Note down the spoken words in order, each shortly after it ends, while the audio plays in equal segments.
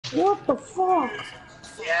What the fuck?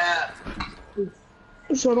 Yeah.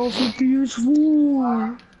 Shut off the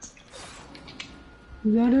PS4.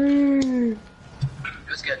 You got it. It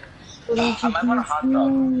was good. Shut off I the might want a hot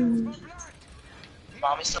dog. PS4.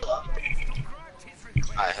 Mommy's still up.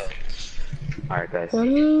 Alright, guys. Got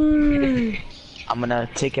it. I'm gonna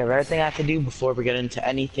take care of everything I have to do before we get into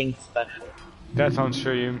anything special. That's on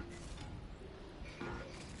stream.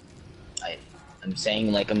 I'm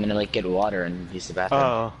saying like I'm gonna like get water and use the bathroom.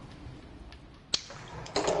 Oh.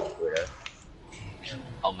 Weirdo.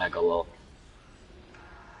 Oh mega lol.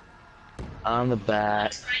 On the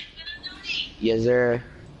back. Yes sir.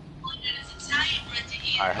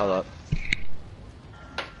 Alright, hold up.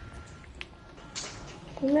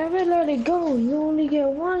 Never let it go. You only get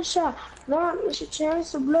one shot. Not miss a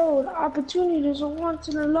chance to blow. The opportunity is a once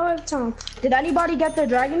in a lifetime. Did anybody get their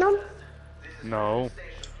dragon on? No.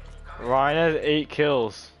 Ryan has 8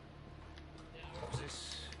 kills.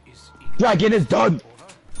 Dragon is done!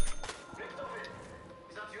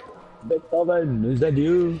 Beethoven, is that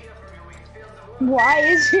you? Why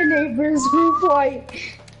is your neighbor's roof white?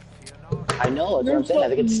 I know, that's what I'm saying. I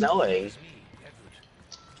think it's snowing.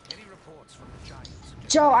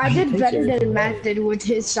 Joe, I did better than Matt did with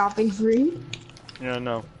his shopping spree. Yeah,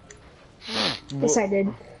 no. Yes, I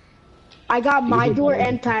did. I got my door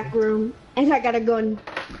and pack room, and I got a gun.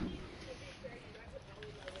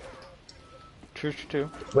 True.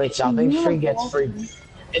 Wait, shopping spree gets free.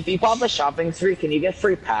 If you pop a shopping spree, can you get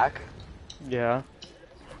free pack? Yeah.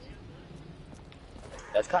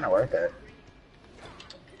 That's kind of worth it.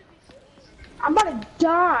 I'm about to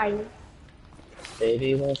die.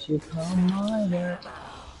 Baby, won't you come my way?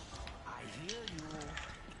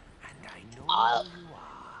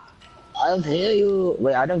 I'll hear you.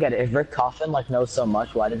 Wait, I don't get it. If Rick Coffin like knows so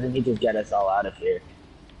much, why doesn't he just get us all out of here?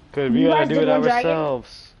 Cause we You gotta guys do did it one dragon?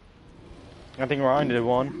 ourselves. I think Ryan did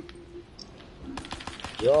one.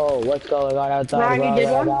 Yo, what's going on outside? Ryan, you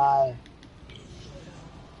did one? Guy?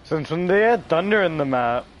 Since when they had thunder in the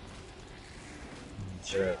map.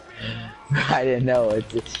 Sure. I didn't know it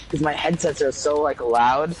because my headsets are so like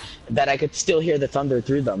loud that I could still hear the thunder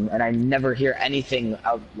through them, and I never hear anything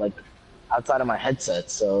out like outside of my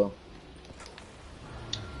headset. So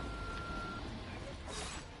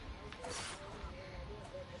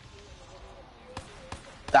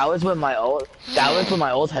that was with my old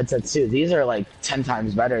headsets too. These are like 10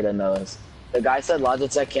 times better than those. The guy said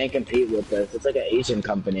Logitech can't compete with this. It's like an Asian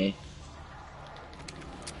company.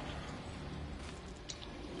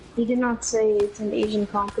 He did not say it's an Asian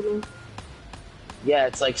company. Yeah,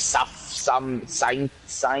 it's like some sign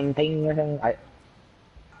thing or something.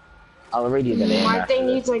 I'll read you the name. My thing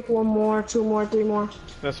needs like 1 more, 2 more, 3 more.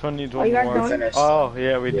 This one needs Are one you guys more. done? Finished. Oh,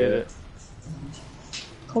 yeah, we did it.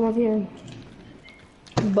 Come up here.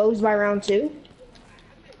 Bows by round 2.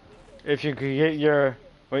 If you could get your...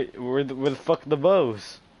 Wait, where the fuck the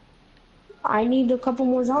bows? I need a couple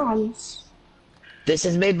more zombies. This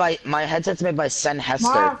is made by my headset's made by Sen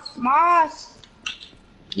Hester. Moss!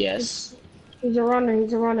 Yes. He's a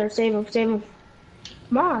runner, save him.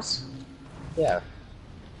 Moss! Yeah.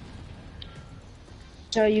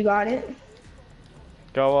 So you got it?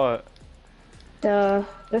 Go what?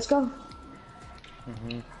 Let's go.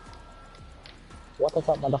 What the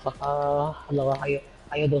fuck, motherfucker? Hello, how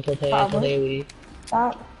you doing today?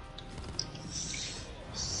 Stop.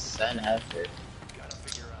 Sen Hester.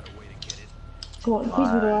 Come on, please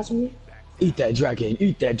be the last one. Eat that dragon,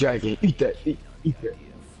 eat that dragon, eat that.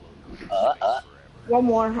 1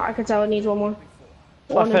 more. I can tell it needs 1 more.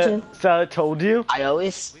 1 or 2. So I told you? I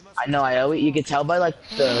always, you can tell by like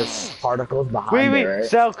the particles behind Wait, it, right?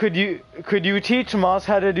 Sal, could you teach Moss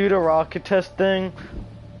how to do the rocket test thing?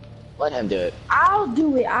 Let him do it. I'll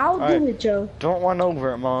do it, Joe. Don't run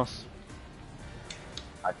over it, Moss.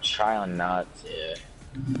 I'll try on not to.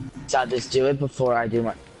 So I'll just do it before I do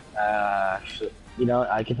my, you know,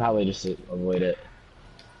 I could probably just avoid it.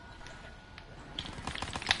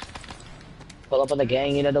 Pull up on the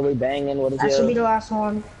gang, you know that we banging, what is it? That should be the last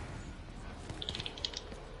one.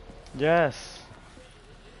 Yes.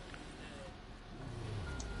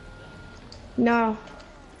 No.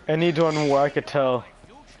 I need one more, I could tell.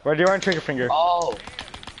 Ready, Ryan, trigger finger. Oh,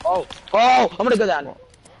 I'm gonna go down.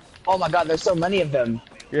 Oh my god, there's so many of them.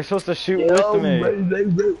 You're supposed to shoot with me.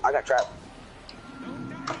 I got trapped.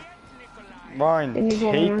 Ryan,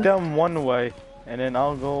 take them one way, and then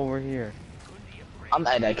I'll go over here.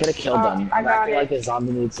 I could have killed them. I I'm got acting it. like the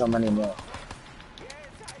zombie needs so many more.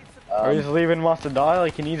 Are you just leaving Moss to die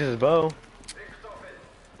like he needs his bow?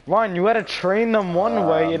 Ryan, you gotta train them one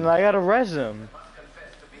way, and I gotta res him.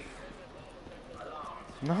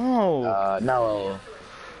 No. No.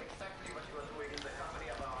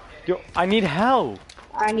 Yo, I need help.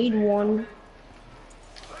 I need one.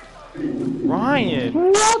 Ryan.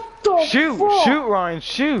 What the Shoot, fuck? shoot, Ryan,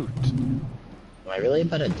 shoot. Am I really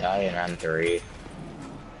about to die in round 3?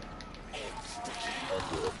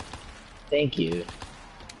 Thank you.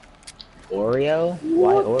 Oreo?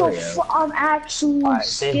 Why What Oreo? the fuck? I'm actually Alright,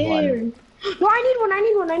 save scared. No,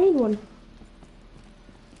 I need one.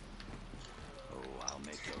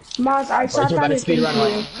 Maz, I shot We're down about to your speed thing.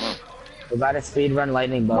 run We're about to speed run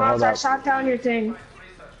lightning bolt. Maz, Hold I up. shot down your thing.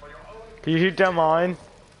 Can you shoot down mine?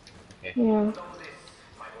 Yeah.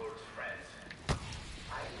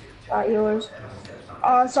 Yours.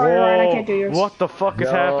 Sorry, Whoa, Ryan, I can't do yours. what the fuck is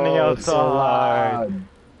happening It's so outside? loud.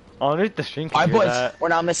 Underneath the stream can Alright, hear boys, that. we're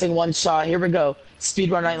not missing one shot. Here we go.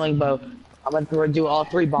 Speed run lightning bow. I'm gonna do all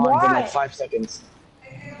 3 bombs in Why? like 5 seconds.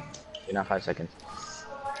 You're not 5 seconds.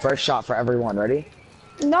 First shot for everyone. Ready?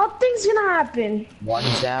 Nothing's gonna happen.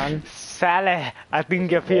 One's down. Sally, I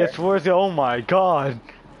think your PS4 is. Oh my god.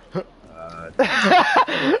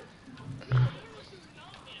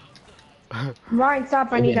 Ryan,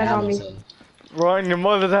 stop, I need that on me. Ryan, your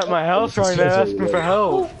mother's at my house right now asking for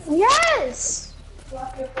help. Oh, yes!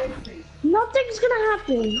 Nothing's gonna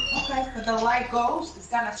happen. Okay, but the light goes, it's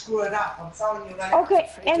gonna screw it up. I'm telling you right Okay,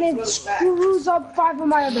 now. and it screws up 5 of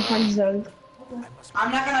my other friends then.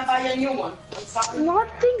 I'm not gonna buy a new one. I'm sorry.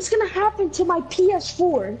 Nothing's gonna happen to my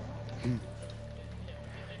PS4.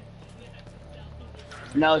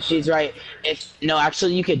 No, she's right.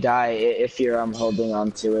 Actually, you could die if you're holding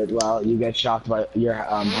on to it while you get shocked by your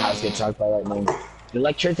house gets shocked by lightning. The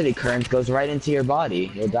electricity current goes right into your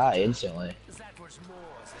body. You'll die instantly.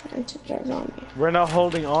 I took that on me. We're not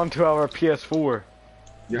holding on to our PS4.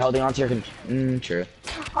 You're holding on to your true.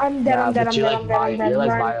 I'm dead, I'm dead, I'm But dead, I'm dead, I'm dead. You're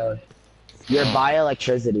like Ryan. you're by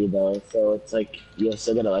electricity though, so it's like you'll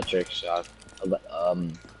still get electric shock.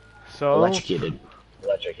 So Electrocuted.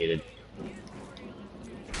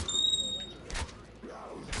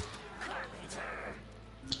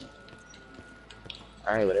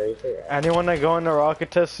 Alright, whatever you figure. anyone that go into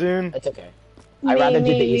rocket test soon? It's okay. I'd rather do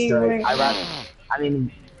the Easter egg.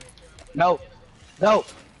 No. I'm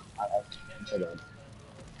so bad.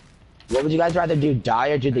 What would you guys rather do, die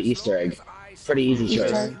or do the Easter egg? Pretty easy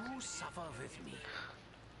choice.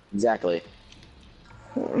 Exactly.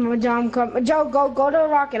 Joe, go to the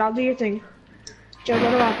rocket. I'll do your thing. Joe,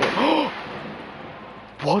 go to rocket.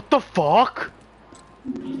 What the fuck?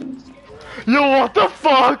 Yo, what the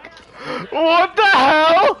fuck? What the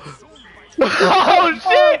hell? Oh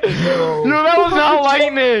shit! Yo, that was not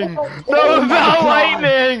lightning! That was not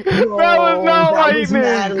lightning! That was not lightning!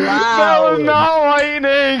 That was not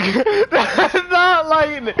lightning! That's not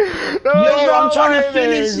lightning! I'm trying to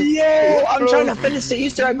finish. I'm trying to finish the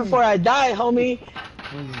Easter egg before I die, homie.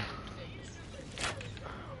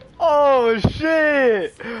 Oh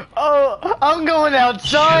shit! Oh, I'm going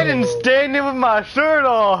outside and standing with my shirt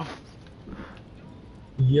off.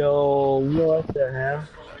 Yo, what the hell?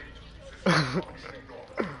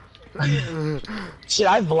 Should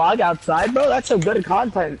I vlog outside, bro? That's some good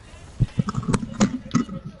content.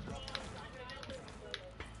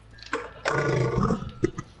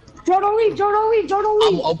 Joe, don't leave.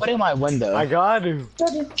 I'm opening my window. I got to.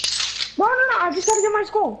 No, I just gotta get my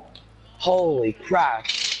skull. Holy crap.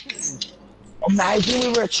 Imagine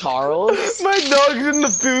we were Charles. My dog's in the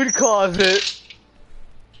food closet.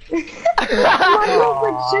 My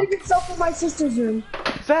girlfriend shitting itself in my sister's room.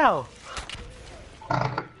 Sal,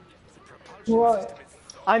 What?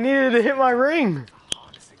 I needed to hit my ring.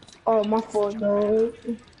 Oh, my fault, dog.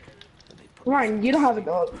 Ryan, you don't have a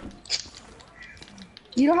dog.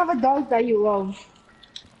 You don't have a dog that you love.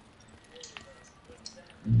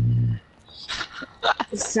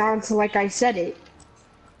 It sounds like I said it.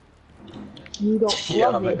 You don't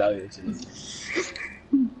love it.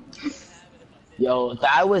 Yo,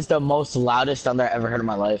 that was the most loudest thunder I ever heard in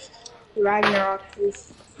my life. Ragnarok,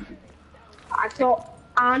 please.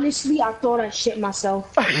 Honestly, I thought I shit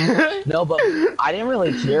myself. No, but I didn't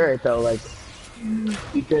really hear it though, like,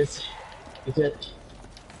 because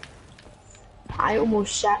I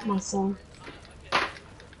almost shat myself.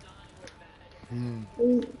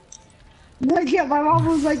 Like, yeah, my mom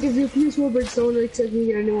was like, if your PS4 breaks down, like, so you can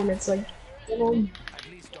get a new one. It's like, you know.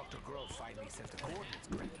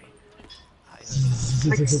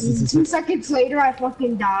 Like 2 seconds later, I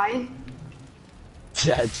fucking die.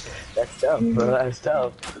 that's tough, bro. That's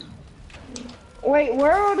tough. Wait,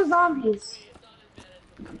 where are all the zombies?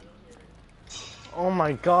 Oh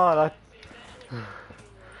my god,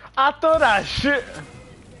 I thought I shit.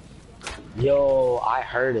 Yo, I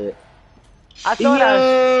heard it. I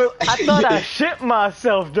thought I shit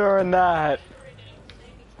myself during that.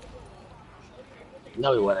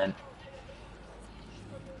 No, he wouldn't.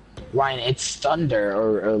 Ryan, it's thunder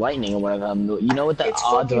or lightning or whatever. You know what the It's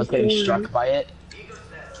odds of us getting fucking struck by it?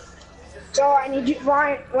 So I need you,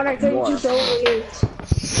 Ryan, when I tell you to throw grenades.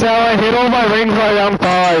 So I hit all my rings by round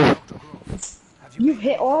 5. You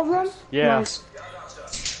hit all of them? Yeah. Nice.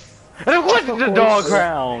 And it was the dog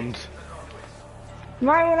round.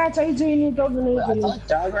 Ryan, when I tell you to, you need to throw grenades. I thought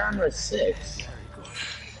dog round was 6.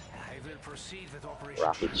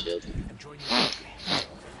 Rocket ship.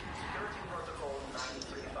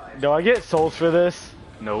 Do I get souls for this?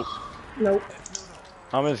 Nope. Nope.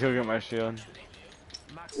 I'm just gonna get my shield.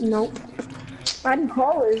 Nope. I didn't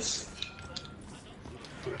polish.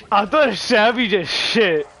 I thought Shabby just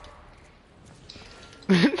shit.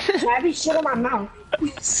 Shabby shit in my mouth.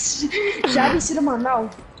 Shabby shit in my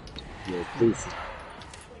mouth. Yeah, please.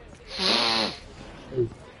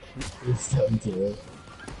 Please don't do it.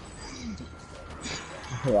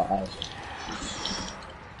 Wow.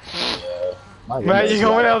 Yeah. Matt, you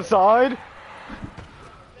going outside?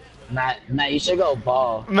 Matt, you should go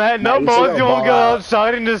ball. Matt, no balls, you won't go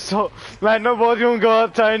outside and just hold. Matt, no balls, you won't go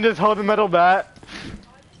outside and just hold the metal bat.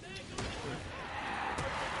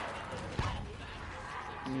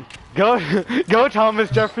 Go, Thomas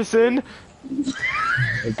Jefferson.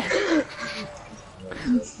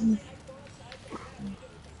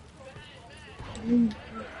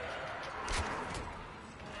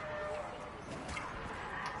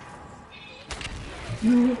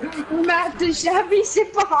 Matt, does Shabby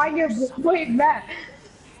sit behind your... Wait, Matt,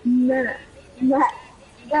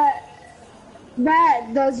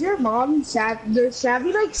 does your mom, does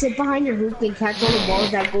Shabby like sit behind your hoop and catch all the balls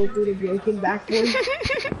that go through the broken backboard?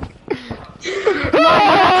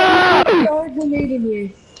 Throw a grenade in here.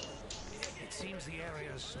 It seems the area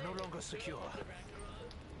is no longer secure.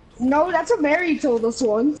 No, that's what Mary told us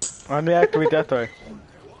once. Let me activate that way.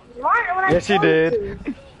 Yes, you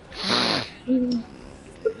did.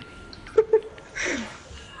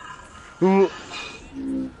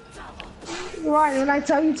 Ryan, when I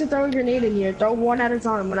tell you to throw a grenade in here, throw one at a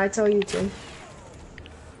time when I tell you to.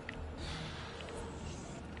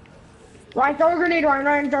 Ryan, throw a grenade,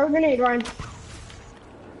 Ryan, throw a grenade, Ryan.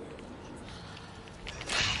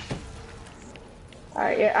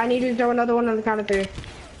 Alright, yeah, I need you to throw another one on the count of 3.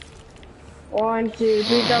 1, 2,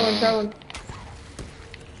 3, throw one.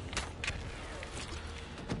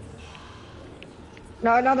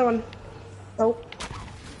 No, another one. Nope.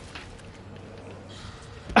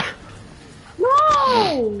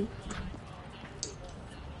 No!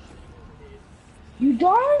 You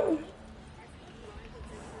don't?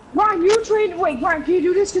 Ryan, you trade. Wait, Ryan, can you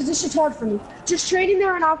do this? Because this is hard for me. Just trade in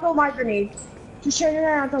there and I'll throw my grenade. Just trade in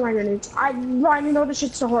there and I'll throw my grenades. Ryan, you know this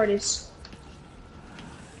shit's the hardest.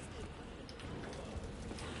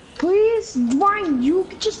 Please, Ryan, you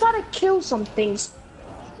just gotta kill some things.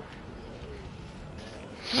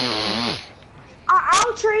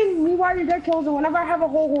 I'll train me while you're dead kills, and whenever I have a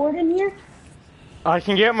whole horde in here. I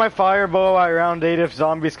can get my fireball at round 8 if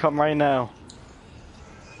zombies come right now.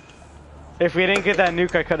 If we didn't get that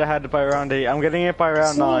nuke, I could have had it by round 8. I'm getting it by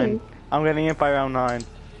round 9. I'm getting it by round 9.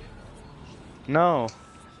 No.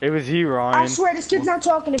 It was you, Ryan. I swear, this kid's not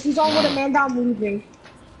talking. If he's on with a man down, moving.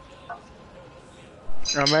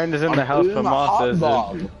 Amanda's in the house, but Moss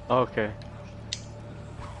isn't. Okay.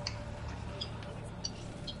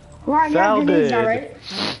 Ryan, you have grenades now, right?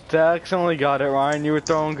 Dax only got it, Ryan. You were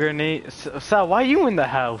throwing grenades. Sal, why are you in the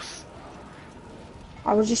house?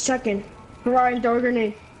 I was just checking. Ryan, throw a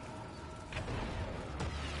grenade.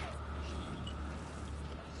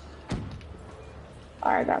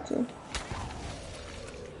 Alright, got you.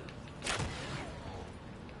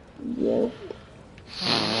 Yeah.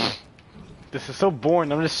 This is so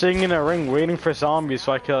boring. I'm just sitting in a ring waiting for zombies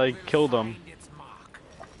so I can like kill them.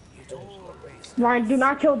 Ryan, do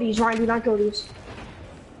not kill these. Ryan, do not kill these.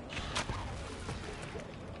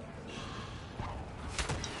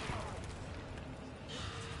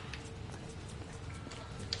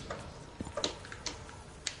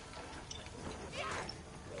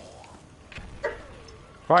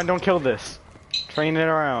 Ryan, don't kill this. Train it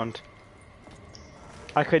around.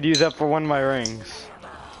 I could use that for one of my rings.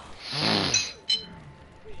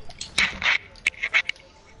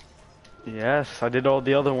 Yes, I did all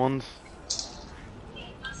the other ones.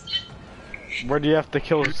 Where do you have to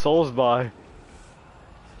kill souls by?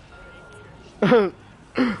 Can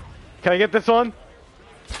I get this one?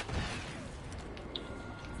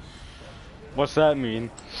 What's that mean?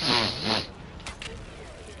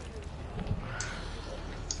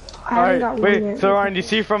 Alright, wait, so Ryan, you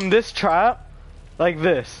see from this trap? Like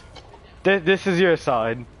this. This is your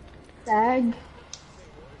side. Dag.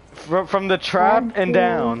 From the trap and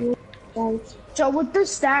down. Thanks. Joe, what does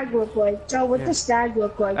stag look like? Joe, what does stag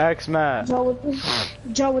look like? X Matt.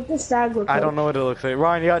 Joe, what does stag look like? I don't know what it looks like.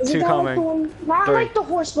 Ryan, you got Is two it coming. Like the one, not Three. like the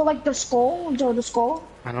horse, but like the skull. Joe, the skull.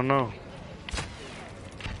 I don't know.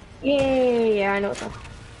 Yeah, I know that.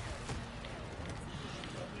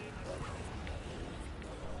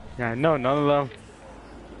 Yeah, no, none of them.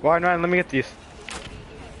 Ryan, let me get these.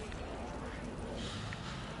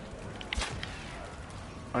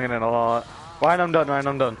 I'm getting a lot. Ryan,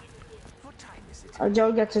 I'm done.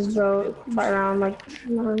 Joe gets his boat by around like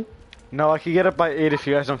 9. No, I can get it by 8 if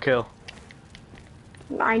you guys don't kill.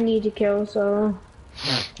 I need to kill, so.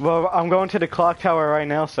 Well, I'm going to the clock tower right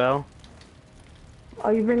now, so.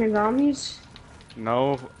 Are you bringing zombies?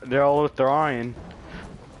 No, they're all with Ryan.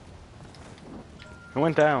 It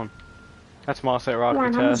went down. That's Moss at rocket Come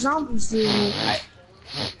on, how many test. zombies do you need?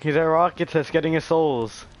 He's at rocket test getting his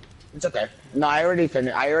souls. It's okay. No, I already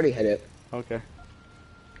finished. I already hit it. Okay.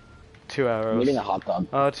 2 hours. I'm eating a hot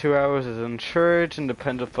dog. 2 hours is in church and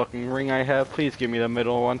depends on fucking ring I have. Please give me the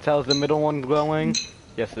middle one. How's the middle one glowing?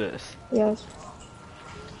 Yes, it is. Yes.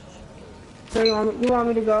 So you want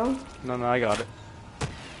me to go? No, I got it.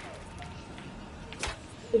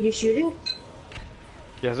 Did you shoot it?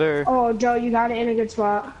 Yes, sir. Oh, Joe, you got it in a good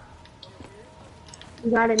spot.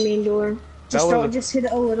 You got it main door. Just hit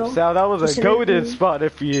it a little. Sal, that was Just a hit it goated spot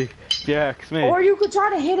if you ask me. Or you could try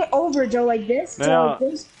to hit it over, Joe, like this. No, Joe, like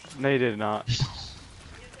this. No, you did not.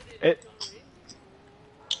 It.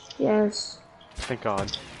 Yes. Thank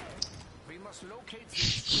God. We must locate.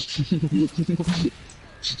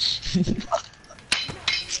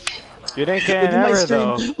 You didn't get an error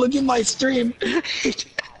though. Look at my stream.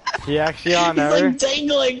 He actually on He's error. like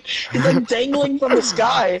dangling. He's like dangling from the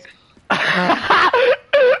sky.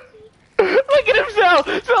 Look at him, Sal!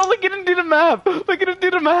 Sal, look at him do the map! Look at him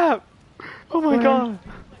do the map! Oh my God.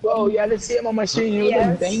 Whoa, you had to see him on my stream. He was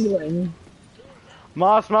like dangling.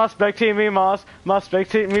 Moss, spectate me, Moss,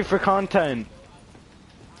 spectate me for content.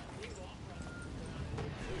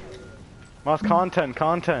 Moss, content.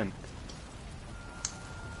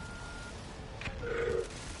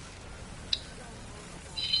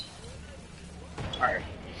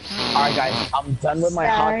 Alright guys, I'm done with my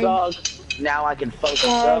hot dog. Now I can focus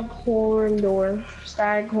up.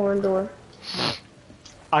 Stag horn door.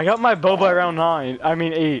 I got my bow by around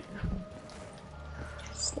 8.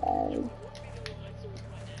 Stag.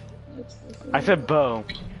 I said bow.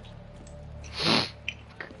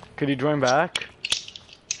 Could you join back?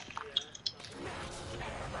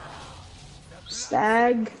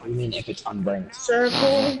 Stag. What do you mean if it's unranked?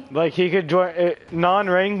 Circle. Like he could join.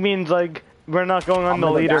 Non-rank means like we're not going on the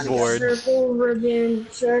leaderboard. Circle, ribbon,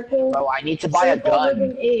 circle. Bro, I need to buy a gun.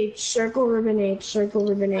 Ribbon H. Circle, ribbon H. Circle,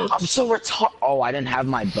 ribbon H. I'm so retarded. Oh, I didn't have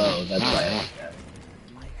my bow. That's why.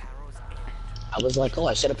 I was like, oh,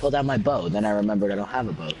 I should have pulled out my bow. Then I remembered I don't have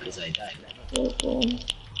a bow because I died.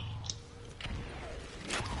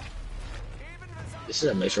 This is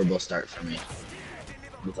a miserable start for me.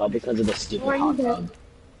 It's all because of the stupid hot dog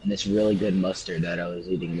and this really good mustard that I was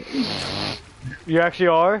eating. You actually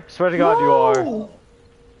are? Swear to God, you are.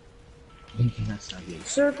 That's not good.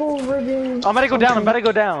 Circle, ribbon. I'm gonna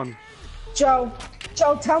go down. Joe,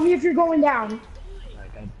 tell me if you're going down.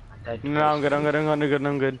 No, I'm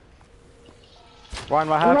good. Ryan,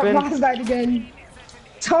 what happened? Ross died again.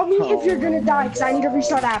 Tell me if you're gonna die, because I need to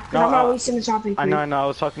restart app, because I'm not wasting the shopping. I know. I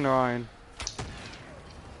was talking to Ryan.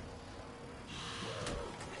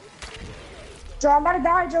 Joe, I'm about to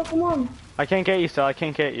die, Joe, come on. I can't get you, still. I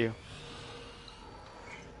can't get you.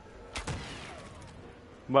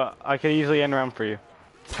 But I could easily end around for you.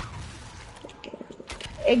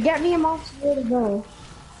 Get me a monster to go.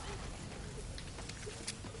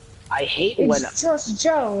 I hate It's when just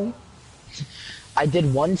Joe. I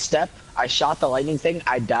did one step, I shot the lightning thing,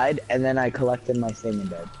 I died, and then I collected my thing and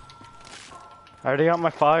died. I already got my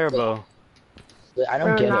fire bow. I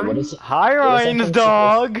don't get it. What is it? Hi, Ryan's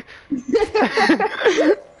dog!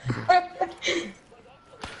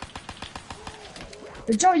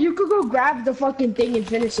 Joe, you could go grab the fucking thing and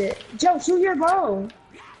finish it. Joe, shoot your bow.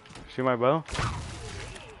 Shoot my bow?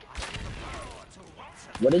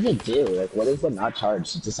 What does it do? Like, what is it not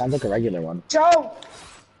charged? It just sounds like a regular one. Joe!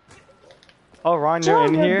 Oh, Ryan, you're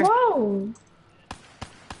in here? Bow.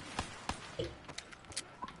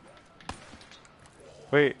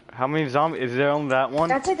 Wait, how many zombies? Is there only that one?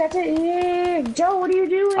 That's it. Yeah. Joe, what are you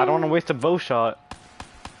doing? I don't want to waste a bow shot.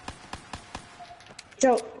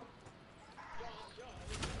 Joe.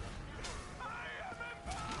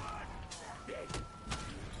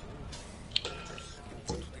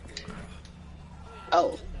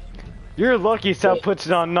 Oh. You're lucky Sal puts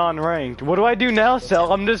it on non-ranked. What do I do now,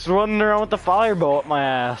 Sal? I'm just running around with the fireball up my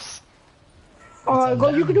ass. Go.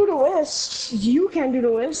 You can do the whisk. You can do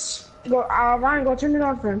the whisk. Go, Ryan. Go turn it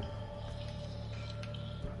on for him.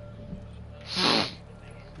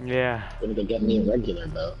 Yeah. Gonna go get me a regular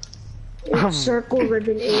bow. It's circle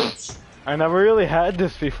ribbon H. I never really had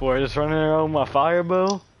this before. Just running around with my fire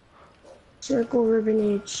bow. Circle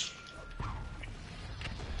ribbon H.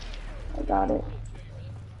 I got it.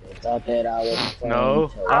 I thought that I was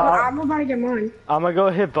No. I'm about to get mine. I'm gonna go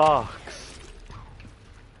hit box.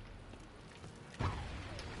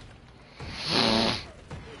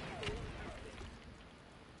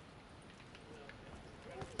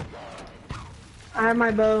 I have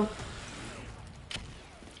my bow.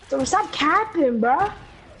 So stop capping, bruh.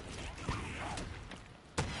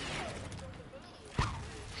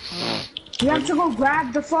 You have to go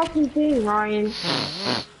grab the fucking thing, Ryan.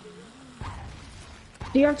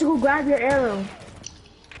 You have to go grab your arrow.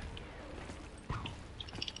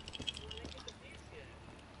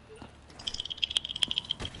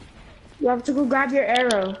 You have to go grab your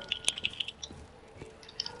arrow.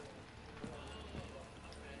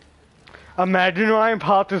 Imagine Ryan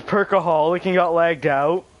popped his perkaholic and got lagged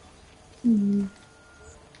out. You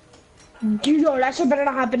know, that shit better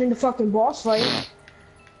not happen in the fucking boss fight.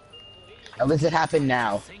 At least it happened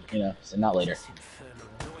now, you know, so not later.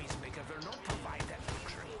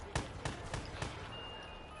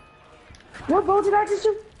 What bow did I just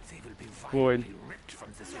do? Void.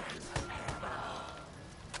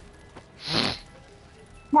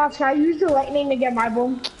 Mox, can I use the lightning to get my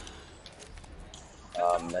bow?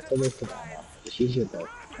 That's a waste of ammo. Just use your bow.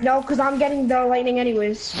 No, because I'm getting the lightning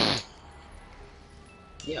anyways.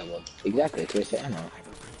 Yeah, well, exactly, it's a waste of ammo.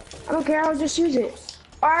 I don't care, I'll just use it.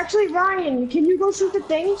 Oh, actually, Ryan, can you go shoot the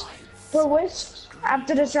things for wisps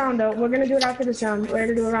after this round, though? We're gonna do it after this round. We're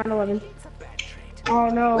gonna do it around 11. Oh,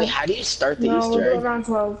 no. Wait, how do you start the No, Easter we'll do egg? it around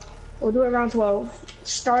 12. We'll do it around 12.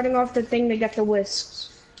 Starting off the thing to get the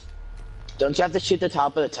wisps. Don't you have to shoot the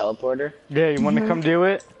top of the teleporter? Yeah, you wanna come do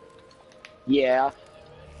it? Yeah.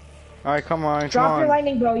 Alright, come on, Drop come your on.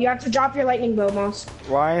 lightning bow. You have to drop your lightning bow, Moss.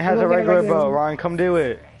 Ryan has We'll a get it regular right bow. here. Ryan, come do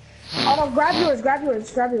it. Oh, no, grab yours, grab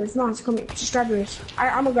yours, grab yours. Moss, come here. Just grab yours.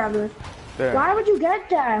 I'm gonna grab yours. There. Why would you get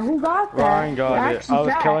that? Who got that? Ryan got You're it.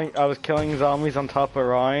 actually I was killing zombies on top of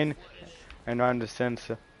Ryan, and Ryan just sends.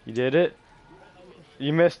 You did it.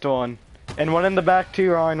 You missed one, and one in the back too,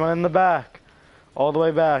 Ryan. One in the back, all the way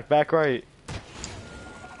back, back right.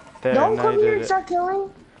 There, Don't now come you here did and it. start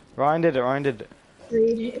killing. Ryan did it. Ryan did it.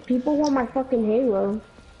 Dude, people want my fucking Halo.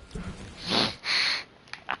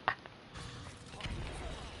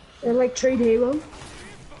 They're like trade Halo.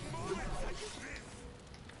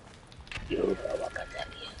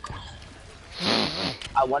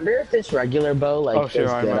 I wonder if this regular bow, like, Oh shit, is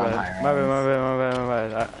Ryan, good my on bad. higher My bad, rounds. my bad, my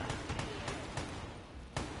bad, my bad.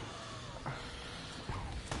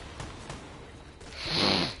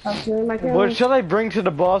 I'm doing my What Halo. should I bring to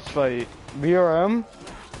the boss fight? BRM?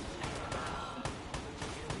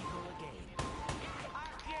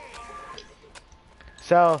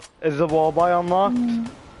 Sal, is the wall by unlocked?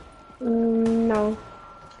 No.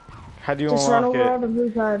 How do you Just run unlock over all it? the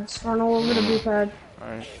blue pads. Run all over the blue pad.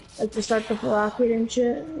 Alright. Like to start the rocket and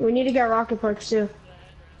shit. We need to get rocket parts too.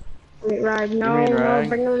 Wait, Rag. No, mean no, Rag?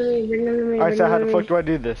 bring them to me. Bring them to me. Alright, bring so them how to the me. fuck do I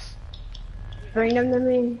do this? Bring them to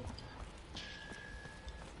me.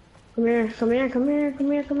 Come here, come here, come here,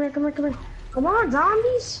 come here, come here, come here, come here. Come on,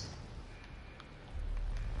 zombies!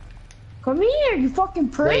 Come here, you fucking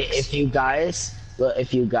pricks! Wait, if you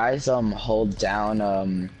guys hold down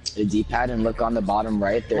the D-pad and look on the bottom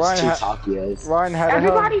right, there's Ryan, two ha- Takios. Ryan, how the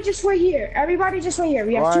Everybody just wait here. Everybody just wait here.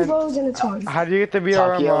 We have Ryan, two bows and it's fine. hell? How do you get the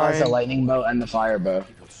BRM, Takio has a Ryan? lightning bow and the fire bow.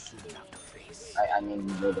 I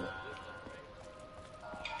mean, really.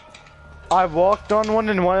 I walked on one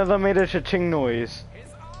and one of them made a cha-ching noise.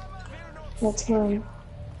 That's fine.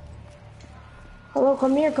 Hello,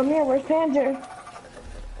 come here, where's Panzer?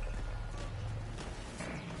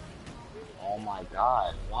 Oh my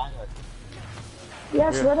god, why are...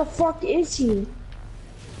 Yes, Yeah. where the fuck is he?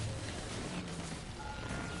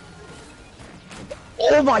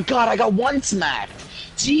 Oh my god, I got one smacked! Yeah,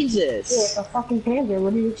 Jesus! the fucking Panzer,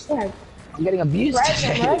 what do you expect? I'm getting abused Res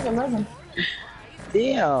today. him, res him.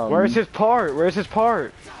 Damn! Where's his part? Where's his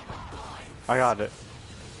part? I got it.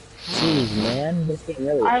 Jeez, man, this thing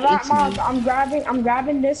really Alright, hates Mom, me. I'm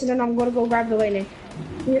grabbing this and then I'm gonna go grab the lightning.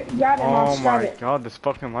 Here, grab it, Oh Moss, grab my it. god, this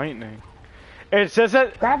fucking lightning. It says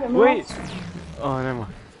that. Grab it, Wait. Moss. Oh, never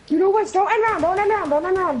mind. You know what? Don't end round, don't end round, don't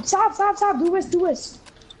end round. Stop, do this.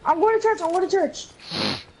 I'm going to church,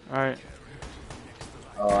 Alright.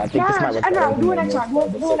 Oh, I think this might look I know, better do it than next this, time, but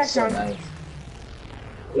do this it looks next so time. nice.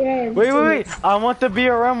 Yeah. Wait. I want the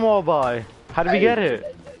BRM wall by. How do we get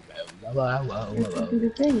it? Do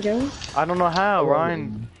the thing, Joe. I don't know how,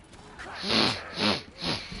 Ryan.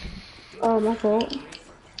 Oh, my fault.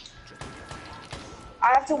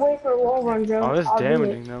 I have to wait for a wall run, Joe. Oh, this is I'll do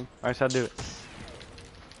damaging it. them. Alright, so I'll do it.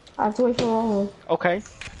 I have to wait for a wall run. Okay.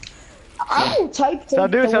 I will type So I'll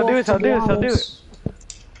do it, so I'll do it, so I'll do it, so I'll do it.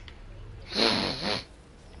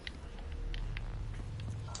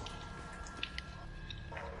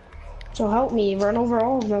 So help me, run over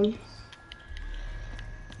all of them.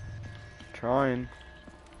 Trying.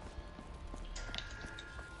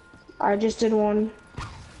 I just did one.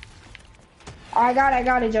 I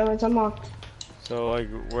got it, Joe. It's unlocked. So, like,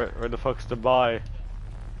 where the fuck's the buy?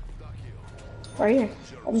 Right here.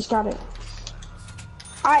 I just got it.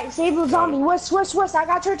 Alright, save the zombie. West. I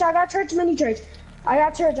got church, mini church. I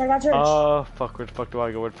got church. Oh, fuck, where the fuck do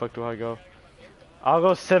I go? I'll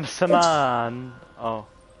go Simon. Oh.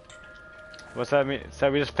 What's that mean?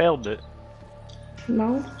 So we just failed it.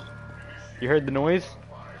 No. You heard the noise?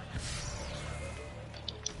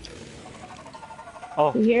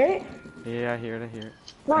 Oh. You hear it? Yeah, I hear it.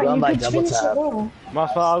 No, you could finish it all.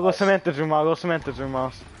 Moss, I'll go Samantha's room,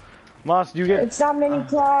 Moss. Moss, you get... It's not mini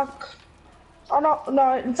clock. Oh, no,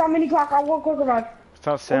 it's not mini clock. I want quick arrive. It's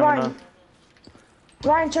not stamina.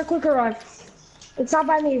 Ryan, check quick arrive. It's not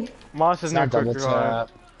by me. Moss is not quick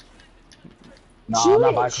arrive.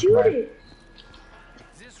 No, shoot it.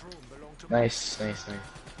 Nice. We It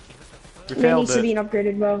failed needs to it. be an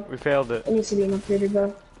upgraded bow. We failed it. It needs to be an upgraded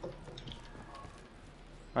bow.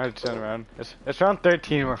 Alright, turn around. It's round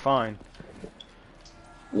 13, we're fine.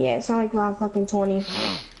 Yeah, it's not like round fucking 20.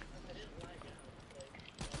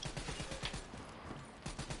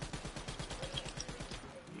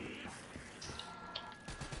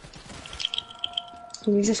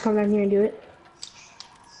 Can you just come down here and do it?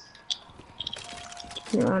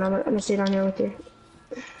 No, I'm gonna stay down here with you.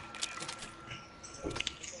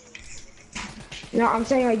 No, I'm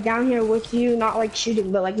saying like down here with you, not like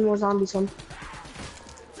shooting, but like more zombies come.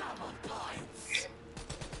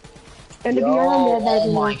 And to be honest,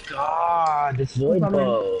 oh my god, this void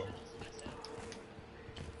bow.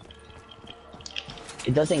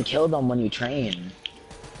 It doesn't kill them when you train.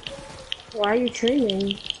 Why are you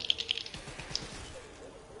training?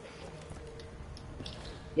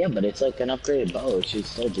 Yeah, but it's like an upgraded bow. It should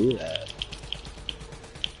still do that.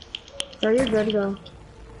 So you're good to go.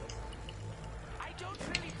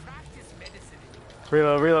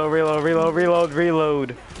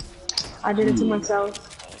 Reload. I did it to myself.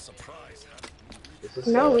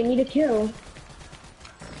 No, we need a kill.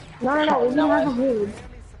 No, we need to have a hold.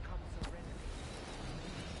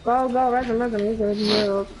 Go, res him, you're good, you're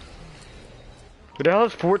good. But that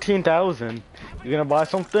was 14,000. You gonna buy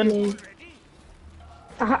something?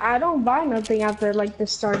 I don't buy nothing after like the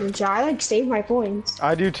start and shit. I like save my points.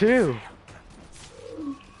 I do too.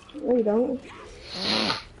 No, you don't.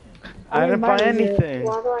 I didn't buy anything.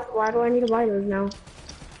 Why do I need to buy those now?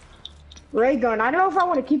 Ray gun. I don't know if I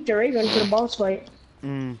want to keep the ray gun for the boss fight.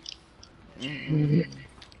 I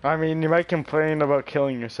mean, you might complain about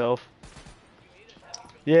killing yourself.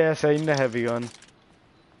 Yeah, same the heavy gun.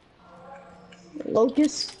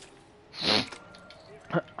 Locust.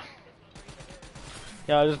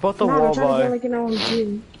 Yeah, I just bought the No, wall I'm trying to by. get like an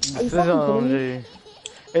LMG. This is LMG.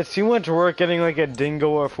 It's too much work getting like a dingo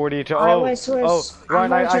or 42. Oh,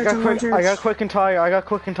 Ryan, I got quick and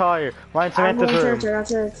tire. Ryan, Samantha's room.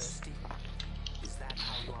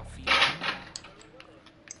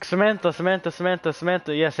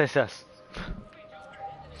 Samantha. Yes.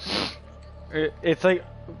 It's like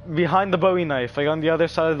behind the Bowie knife, like on the other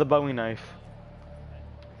side of the Bowie knife.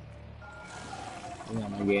 Yeah,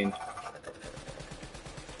 my game.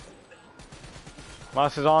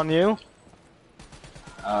 Moss is on you.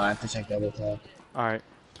 I have to check double tap. Alright.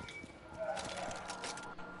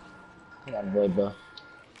 I got a void bow.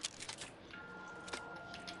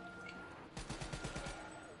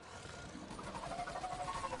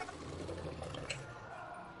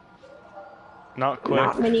 Not quick.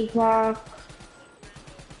 Not mini clock.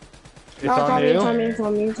 It's on you. It's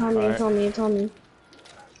on me.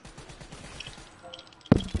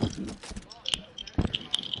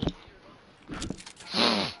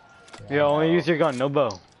 Yeah, only use your gun, no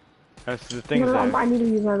bow. That's the thing there. I need to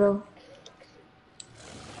use my bow.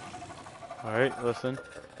 Alright, listen.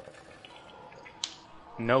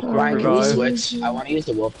 No quick Ryan, can you revive. switch? I want to use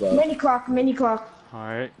the wolf bow. Mini clock.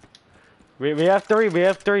 Alright. We have three.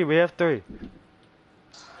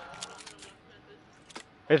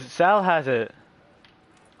 Sal has it.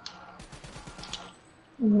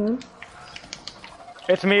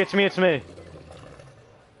 It's me.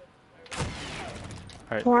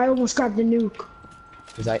 Alright. Oh, I almost got the nuke.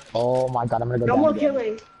 He's like, oh my god, I'm gonna go No down more again.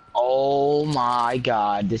 killing. Oh my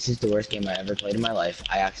god, this is the worst game I ever played in my life.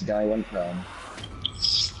 I accidentally went prone.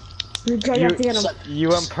 You have to get him. You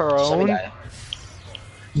went prone?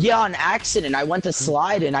 Yeah, on accident. I went to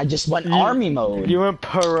slide and I just went army mode. You went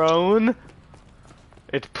prone?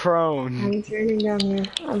 It's prone. I'm trading down here.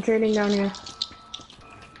 I'm trading down here.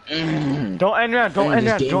 Don't end round, don't end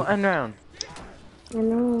round, don't end round. I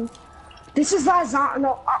know. This is last zombie.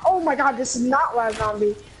 No, oh my god, this is not last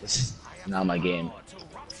zombie. This is not my game.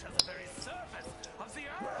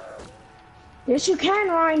 Yes, you can,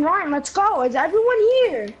 Ryan. Ryan, let's go. Is everyone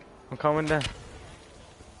here? I'm coming down.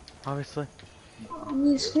 Obviously.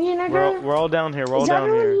 We're all down here, we're all down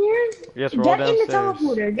here. Here? Yes, we're all downstairs. Get in the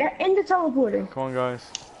teleporter, get in the teleporter. Come on, guys.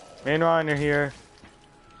 Me and Ryan are here.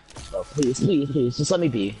 Oh, please, please, please, just let me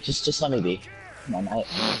be. Just let me be. Come on,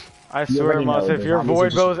 I swear, Moss, if your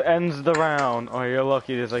void bows ends the round, oh, you're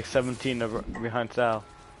lucky. There's like 17 behind Sal.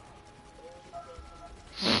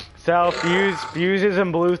 Sal, fuses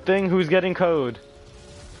and blue thing. Who's getting code?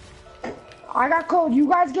 I got code. You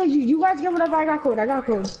guys get whatever. I got code. I got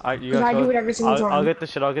code. I do it every single time. I'll get the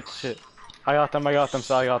shit. I'll get the shit. I got them.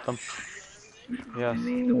 Sal, I got them. Yes.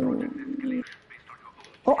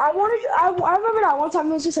 Oh, I remember that one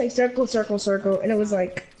time it was just like circle, circle, circle, and it was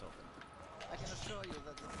like.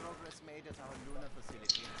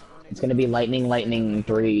 It's gonna be lightning,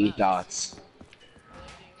 3 dots.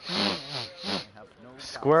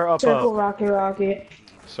 Square up, circle, rocket.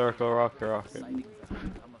 Circle, rocket.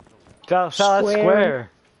 Sal, that's square.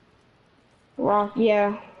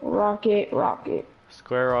 Yeah, rocket.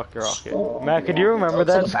 Square, rocket. Matt, could you remember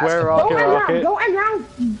that? Square, rocket. Don't end round,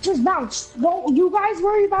 just bounce. Don't you guys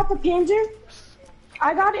worry about the panzer?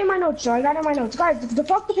 I got it in my notes, Joe. Guys,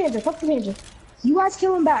 fuck the panzer. You guys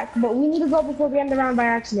kill him back, but we need to go before we end the round by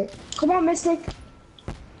accident. Come on, Mystic.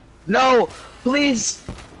 No, please.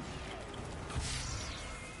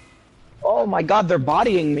 Oh my god, they're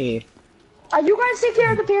bodying me. You guys take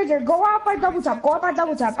care of the panzer. Go out by double tap.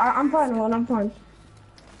 I'm fine, Ron. I'm fine.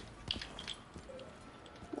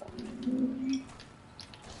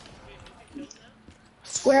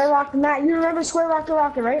 Square rocket, Matt. You remember square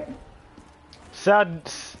rocket, right?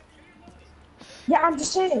 Sad. Yeah, I'm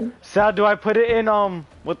just saying. Sal, do I put it in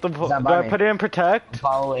what the do I put it in protect?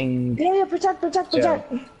 Following. Yeah, protect.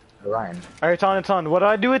 Ryan. Alright, it's on. What do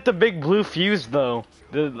I do with the big blue fuse though?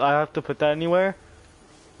 Did I have to put that anywhere?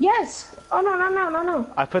 Yes. Oh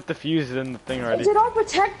no. I put the fuse in the thing already. Is it on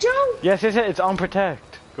protect, Joe? Yes, it's on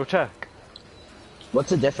protect. Go check. What's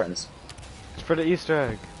the difference? It's for the Easter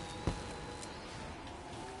egg.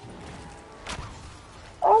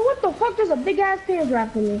 Oh, what the fuck? There's a big ass panzer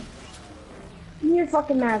after me. Give me your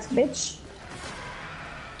fucking mask, bitch.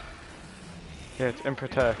 Yeah, it's in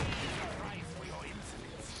protect.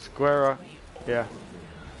 Square. Yeah.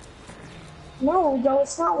 No, Joe,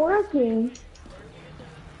 it's not working.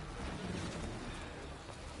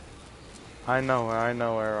 I know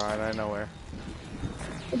where, Ryan. I know where.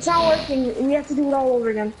 It's not working. We have to do it all over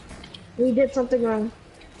again. We did something wrong.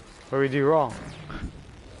 What did we do wrong?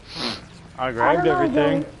 I grabbed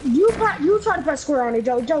everything. Joe. You try to press square on it,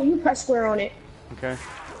 Joe. Joe, you press square on it. Okay.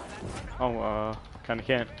 Oh, kinda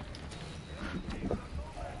can't.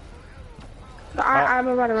 I'm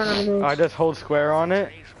about to run out of moves. I just hold square on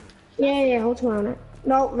it? Yeah, hold square on it.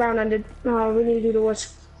 No, round ended. No, we need to do the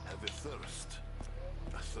whisk.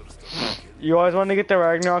 You always want to get the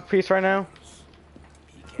Ragnarok piece right now?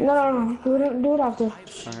 No. Do it after.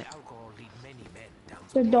 Alright.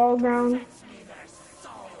 The dog round.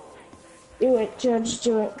 Do it, Judge,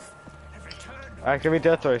 do it. Activate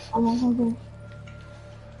Death Race. Okay.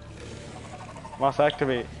 Must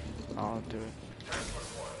activate. I'll do it.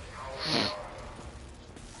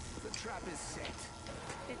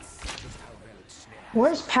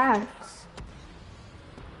 Where's Pat?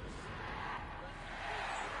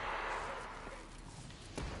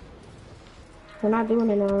 We're not doing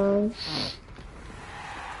it now.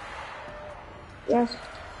 Yes.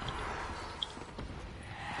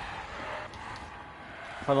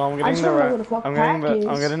 Hold on, I'm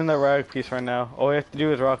getting the rag piece right now. All we have to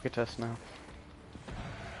do is rocket test now.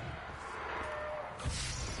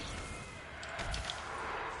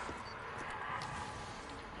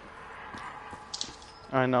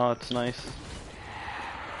 I know, it's nice.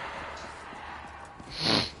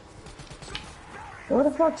 Where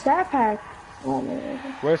the fuck's that pack? Oh, man.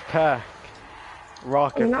 Where's Pack?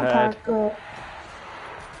 Rocket not pad. Pack,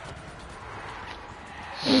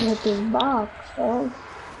 hit this box, oh.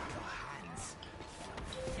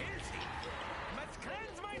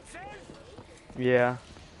 Yeah.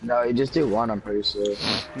 No, you just do one, I'm pretty sure.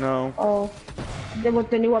 No. Oh. Then with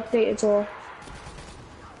the new update, it's all.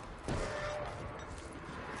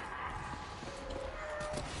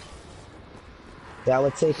 That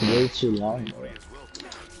would take way too long.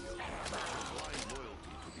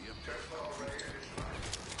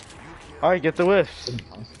 Alright, get the wisp.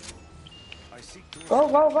 Go,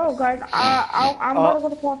 go, go, guys. I'm gonna go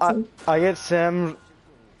to Clarkson. I get Sam.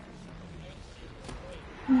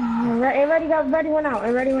 It already went out. It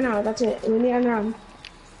already went out. That's it. We need another round.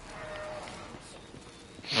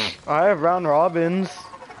 I have round robins.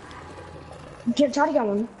 Try to get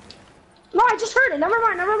one. No, I just heard it. Never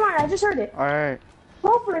mind. I just heard it. Alright.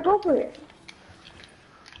 Go for it.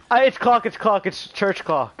 It's clock. It's church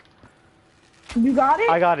clock. You got it?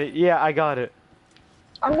 I got it. Yeah, I got it.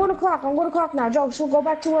 I'm going to clock now. Joe, so go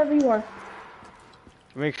back to wherever you are.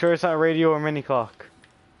 Make sure it's not radio or mini clock.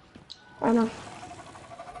 I know.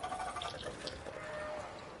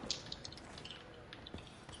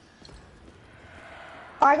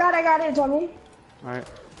 I got it, Tommy. Alright.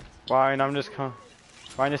 Ryan, I'm just coming.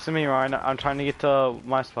 Ryan, listen to me, Ryan. I'm trying to get to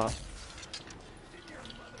my spot.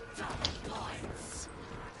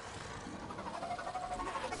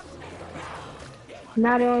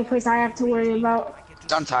 Now the only place I have to worry about.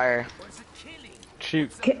 I'm tired.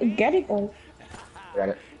 Shoot. Get it then. Got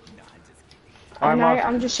it. Alright,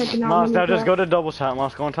 I'm just checking out. Moss, now just go to double tap.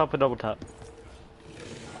 Moss, go on top of double tap.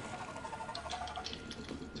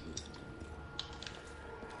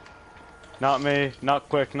 Not me. Not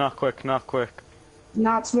quick. Not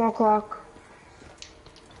Not small clock.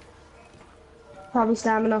 Probably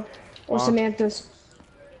stamina. Or Samantha's.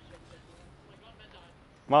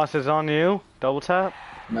 Moss is on you. Double tap.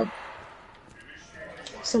 Nope.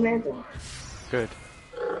 Samantha. Good.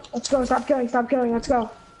 Let's go. Stop killing. Let's go.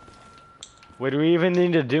 What do we even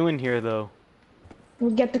need to do in here, though?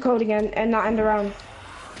 We'll get the code again and not end the round.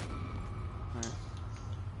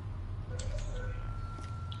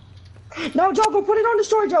 No, Joe, go put it on the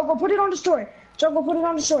story, Joe. Go put it on the story.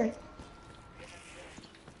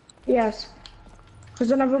 Yes. Because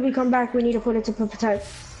whenever we come back, we need to put it to protect.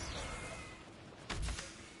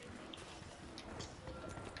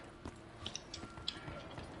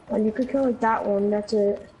 And you could kill like that one, that's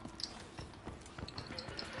it.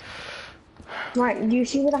 Right, do you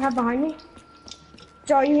see what I have behind me?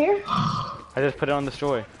 Joe, are you here? I just put it on the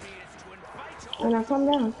story. And I come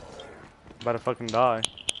down. About to fucking die.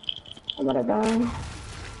 I'm gonna die.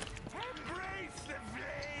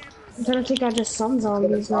 I'm trying to take out just some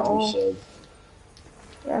zombies, not all.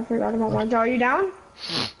 Yeah, I forgot about one. Joe, are you down?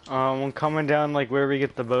 I'm coming down like where we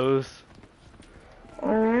get the bows.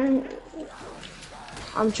 Alright.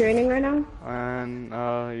 I'm training right now. And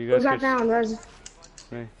you Who's guys that down? Where's...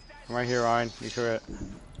 me. I'm right here, Ryan. You correct.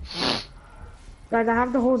 Guys, I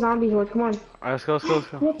have the whole zombie horde. Come on. Alright, let's go. Guys,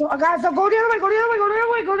 go the other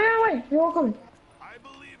way. You're all coming.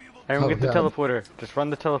 Everyone get the teleporter. Just run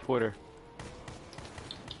the teleporter.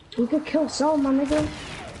 We could kill some, my nigga.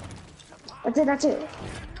 That's it.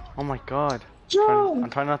 Oh my god. Joe! I'm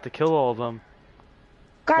trying not to kill all of them.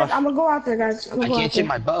 Guys, I'm gonna go out there, guys. I can't take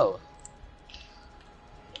my bow.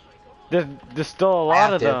 There's still a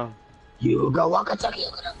lot of them. You go walk a tucky.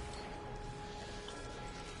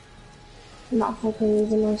 I'm not fucking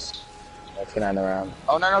using this. That's gonna end the round.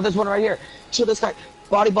 Oh no, there's one right here. Shoot this guy.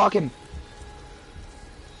 Body block him.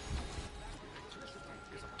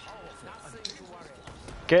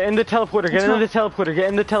 Get in the teleporter. Get in the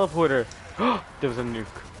teleporter. There was a nuke.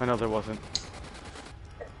 I know there wasn't.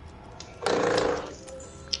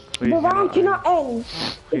 The round cannot end.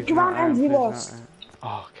 If the round ends, we lost.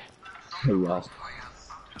 Oh, okay. We lost.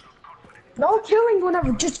 No killing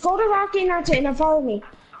whenever. Just go to Rocky and that's it, and then follow me.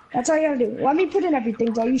 That's all you gotta do. Let me put in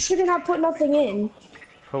everything, though. You shouldn't have put nothing in.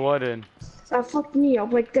 Put what in? That fucked me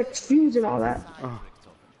up, like the fuse and all that. Oh.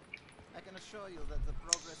 I can assure you that the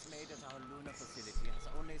progress made at our lunar facility has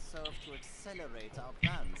only served to accelerate our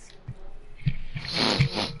plans.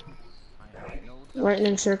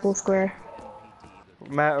 Lightning circle square.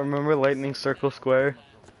 Matt, remember lightning circle square?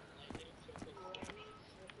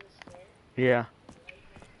 Yeah.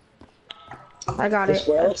 I got The it.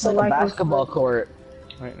 square looks like a basketball court.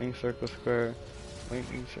 Lightning circle square.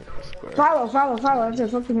 Lightning circle square. Follow. That's it.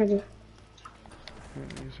 Fuck the magic.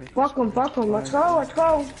 Fuck him. Let's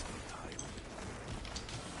go.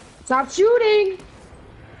 Stop shooting!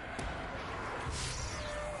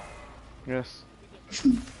 Yes.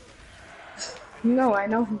 No, I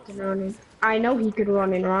know he can run in. I know he could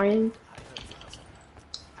run in, Ryan.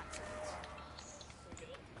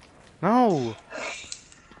 No!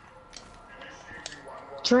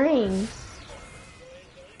 Train.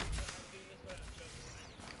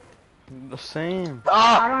 The same.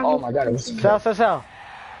 Ah! Oh my god, it was South.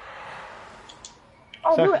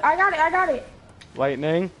 Oh, do it. I got it.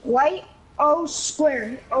 Lightning. White, O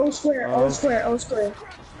square.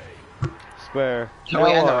 square. Can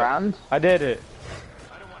we end the round? I did it.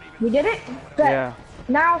 We did it? Bet. Yeah.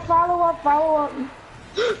 Now follow up. Panda,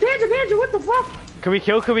 what the fuck? Can we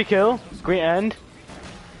kill? Can we end?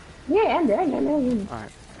 Yeah, end it.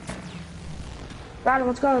 Alright. Got it,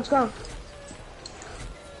 let's go.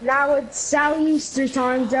 Now it's Sally Easter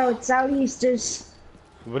time, Joe. It's Sally Easter's.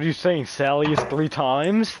 What are you saying? Sally is 3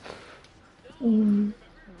 times?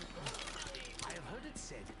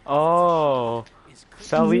 Oh.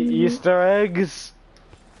 Sally Easter eggs?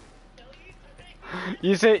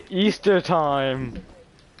 You said Easter time.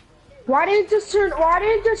 Why didn't this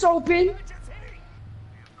open?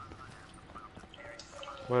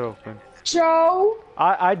 What open? Joe?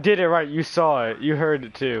 I did it right. You saw it. You heard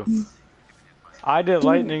it too. I did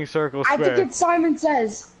lightning circle I square. think it's Simon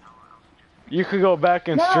Says. You could go back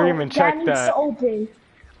and stream and check that. Needs to open.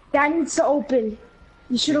 That needs to open.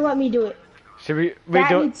 You should have let me do it. Should we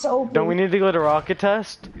that needs to open. Don't we need to go to rocket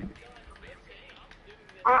test?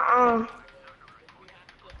 I'll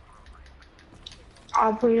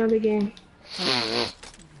play another game.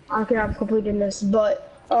 Okay, I'm completing this, but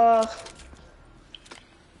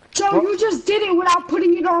Joe, you just did it without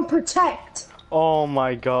putting it on protect. Oh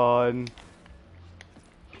my god.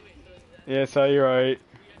 Yes, you're right.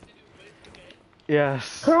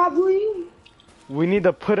 Yes. Probably. We need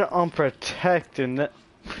to put it on protect and that.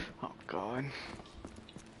 Oh god.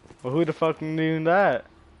 Well, who the fuck knew that?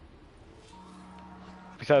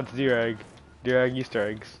 Besides Deer Egg Easter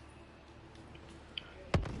eggs.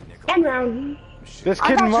 End round. This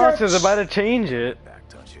kid Monster's about to change it.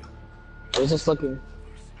 I was just looking.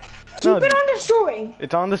 Keep it on destroy.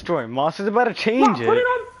 It's on destroy. Monster's about to change it. Put it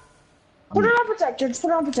on protect. Just put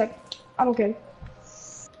it on protect. I don't care.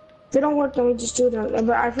 If they don't work, then we just do it. But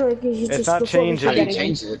I feel like you should it's just. Not changing. How do you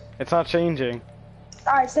change it? It's not changing.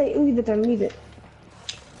 Alright, leave it then. Leave it.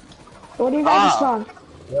 What do you guys spawn?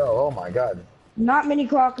 Yo, oh my god. Not mini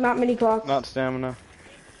clock. Not stamina.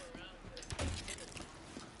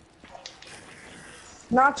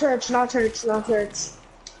 Not church.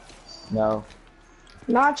 No.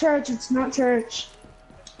 Not church, it's not church.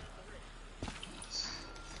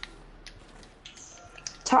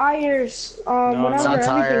 Tires, whatever, It's not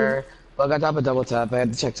tire. everything. Look, I got a double tap. I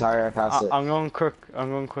had to check tire. I passed it. I'm going quick.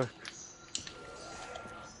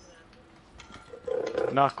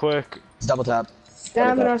 Not quick. It's double tap.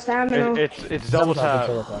 Stamina. It's double tap.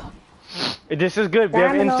 This is good. We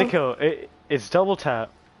have insta kill. It's double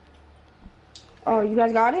tap. Oh, you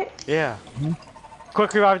guys got it? Yeah.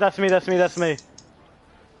 Quick revive. That's me.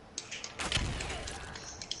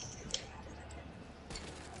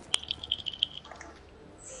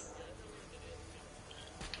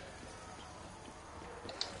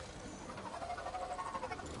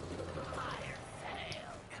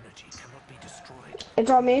 It's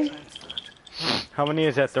on me. How many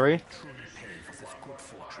is that? 3?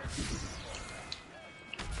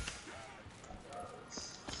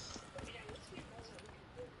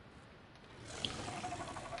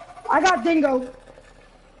 I got Dingo.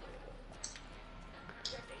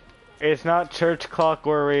 It's not church clock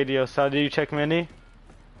or radio. So do you check mini?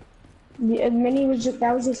 Yeah, mini was just,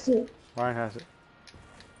 that was just it. Ryan has it.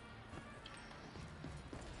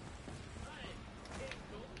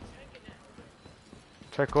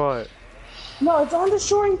 Check what? No, it's on the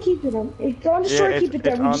shore and keep it on. It's on the shore and keep it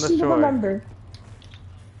there. We just need to remember.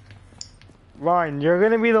 Ryan, you're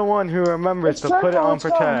gonna be the one who remembers to put it on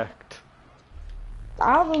protect.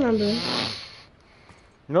 I'll remember.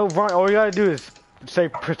 No, Ryan, all you gotta do is say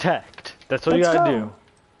protect. That's all you gotta do.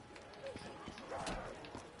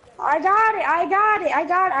 I got it.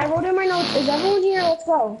 I wrote in my notes. Is everyone here? Let's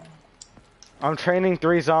go. I'm training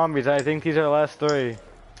 3 zombies. I think these are the last 3.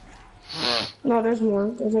 No, there's more.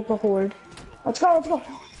 There's like a horde. Let's go.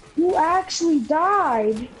 You actually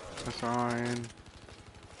died. That's fine.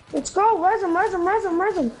 Let's go. Res him. That's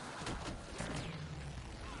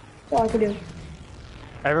all I can do.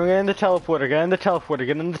 Everyone get in the teleporter.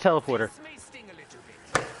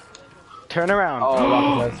 Turn around.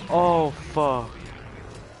 Oh, fuck.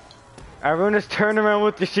 Everyone just turn around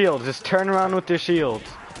with your shields. Just turn around with your shields.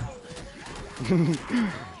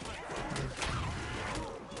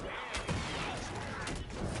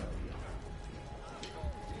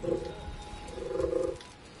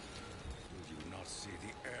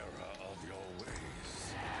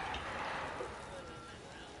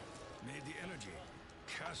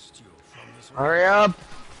 Hurry up!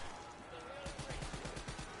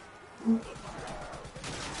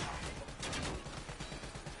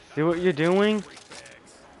 See what you're doing?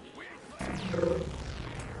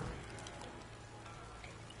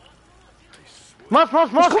 Moss,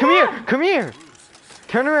 come here!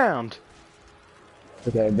 Turn around!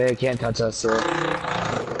 Okay, they can't touch us here.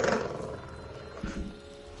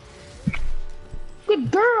 Good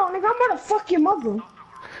girl, nigga. I'm gonna fuck your mother.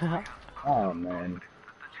 Oh man.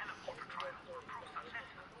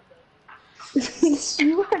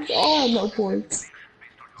 You have all no points.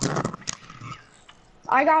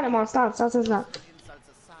 I got him on stop. Stop. Insults aside,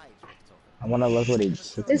 Victor. I wanna look what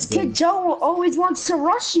he's This doing. kid Joe always wants to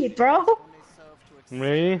rush it, bro. Only serve to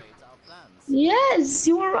Me? accelerate our plans. Yes,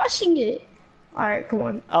 you were rushing it. Alright, come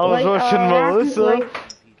on. I was rushing Melissa.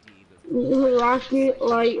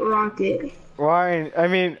 Rocket. Ryan, I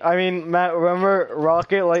mean, Matt, remember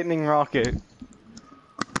Rocket, Lightning, Rocket.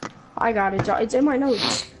 I got it, Joe. It's in my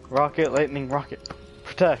notes. Rocket, Lightning, Rocket.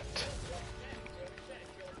 Protect.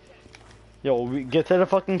 Yo, we get to the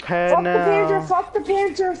fucking pad Fuck now. the Panzer, fuck the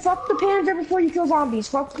Panzer, fuck the Panzer before you kill zombies.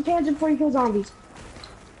 Fuck the Panzer before you kill zombies.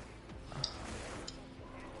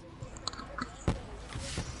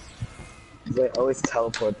 They always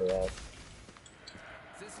teleport the rest.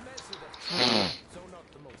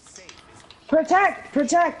 Protect.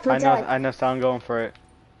 I know, so I'm going for it.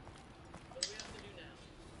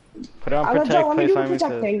 Put it on I'll let protect, Joe, let me play do the Simon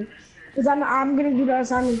protect says. thing. Cause I'm gonna do the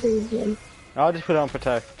assignment thing again. I'll just put it on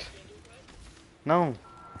protect. No.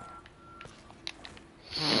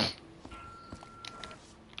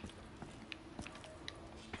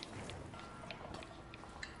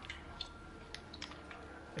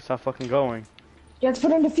 It's not fucking going. You have to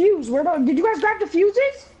put in the fuse. Did you guys grab the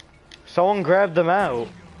fuses? Someone grabbed them out.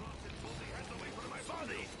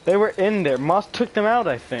 They were in there. Moss took them out,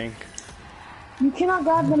 I think. You cannot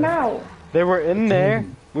grab them out. They were in there.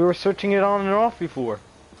 We were switching it on and off before.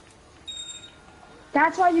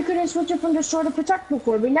 That's why you couldn't switch it from destroy to protect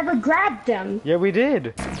before. We never grabbed them. Yeah, we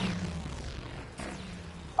did.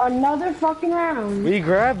 Another fucking round. We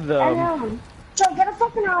grabbed I them. know. Joe, get a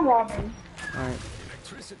fucking round robin. Alright.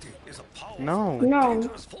 Electricity is a powerful No. No.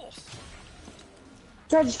 dangerous force.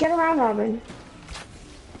 Joe, just get a round robin.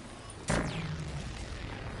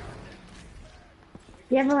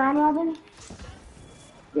 You have a round robin?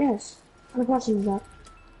 Yes. What question is that?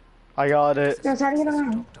 I got it. No, try to get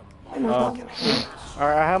around. Oh.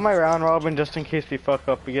 Alright, I have my round robin just in case we fuck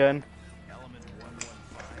up again. Element 115.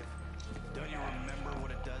 Don't you remember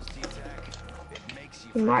what it does to you, Zach? It makes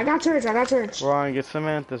you I got turrets. Ryan, get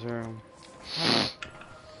Samantha's room.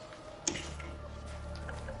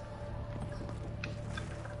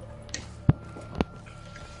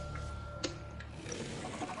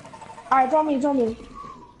 Alright, tell me.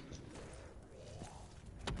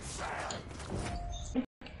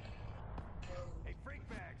 Hey, freak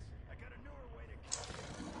bags. I got a newer way to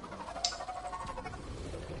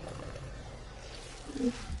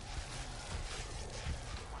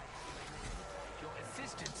your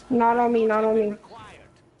assistance Not on me. required.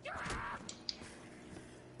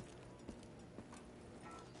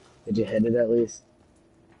 Did you hit it at least?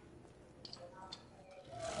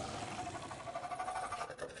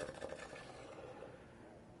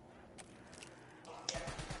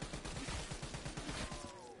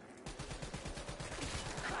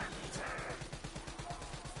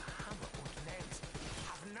 Hammer und nails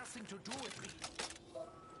have nothing to do with me.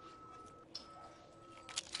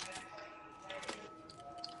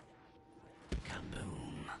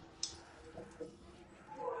 Kaboom.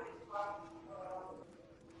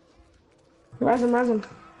 Res him.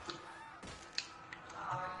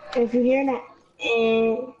 If you hear that,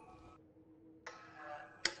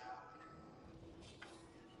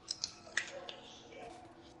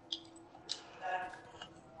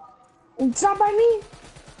 it's not by me.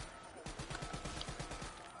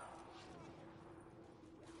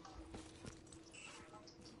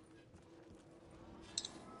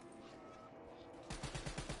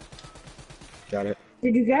 Got it.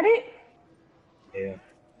 Did you get it? Yeah.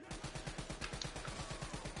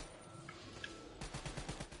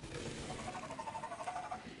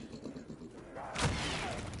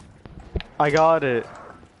 I got it.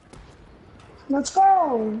 Let's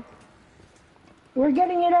go. We're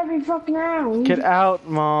getting it every fucking round. Get out,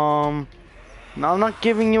 Mom. No, I'm not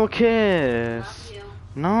giving you a kiss.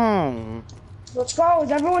 No. Let's go.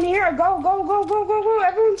 Is everyone here? Go.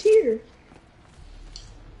 Everyone's here.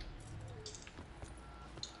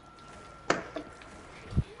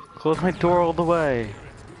 Close my door all the way.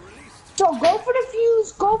 So go for the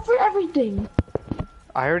fuse. Go for everything.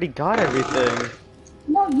 I already got everything.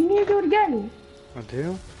 No, you need to do it again. I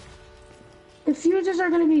do? The fuses are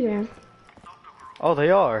gonna be there. Oh,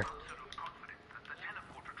 they are.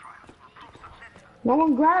 No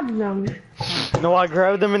one grabbed them. No, I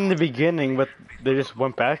grabbed them in the beginning, but they just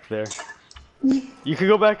went back there. You could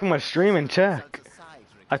go back in my stream and check. Aside,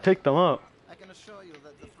 Rick. I picked them up. I can assure you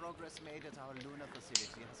that the progress made at our lunar facility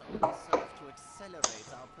only serve to accelerate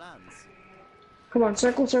our plans. Come on,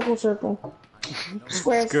 circle, circle, circle.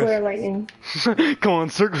 Square, square, lightning. Come on,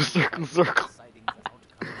 circle, circle, circle. Deciding the outcome.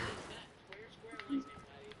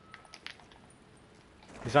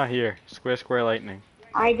 He's not here. Square, square, lightning.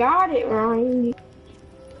 I got it, Ryan.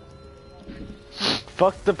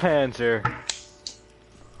 Fuck the Panzer.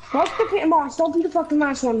 Fuck the pit boss. Don't be the fucking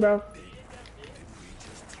last one, bro.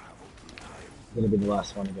 I'm gonna be the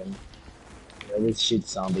last one again. Yeah, at least shoot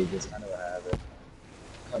zombies. That's kind of what I have it.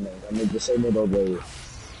 I mean, disable the way.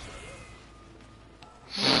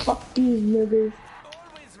 Fuck these niggas.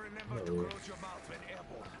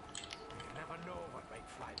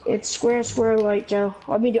 It's square, square, light, Joe.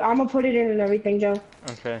 I'm gonna put it in and everything, Joe.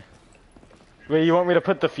 Okay. Wait, you want me to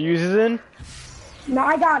put the fuses in? No,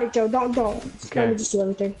 I got it, Joe. Don't. Okay. Let me just do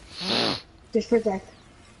everything. Just protect.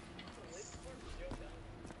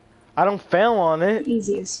 I don't fail on it.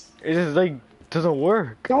 Easiest. It just like doesn't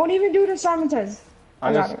work. Don't even do the Simon says.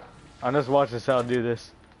 I got it. I'm just watching this how do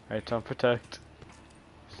this. Alright, so protect.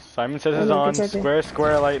 Simon says I'm it's on. protecting. Square,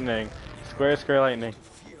 square, lightning. Square, square, lightning.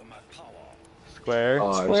 Square, Oh, I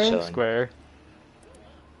was Square. chilling. square,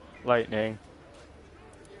 lightning.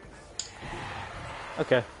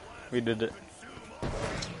 Okay, we did it.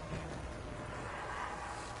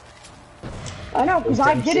 I know, because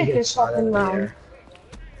I did it Get this shot out fucking of the round. air.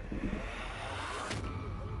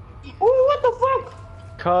 Oh, what the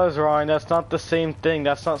fuck? Cause Ryan, that's not the same thing.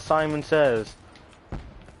 That's not Simon says.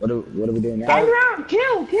 What are we doing now? End round,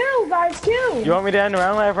 kill, guys, kill. You want me to end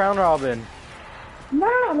around? I have round robin. No,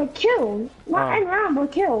 like kill. Not Oh. end round,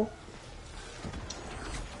 but kill.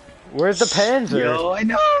 Where's the Panzer? Yo, I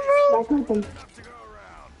know, bro. Back open.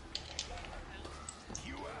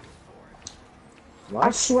 I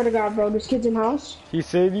swear to God, bro, this kid's in house. He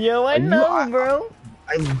said, "Yo, I know, bro."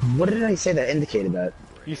 What did I say that indicated that?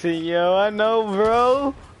 He said, "Yo, I know,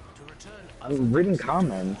 bro." I'm reading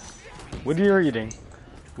comments. What are you reading?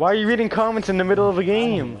 Why are you reading comments in the middle of a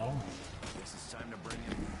game?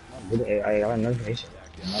 I got notification.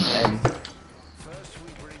 I'm not dead. First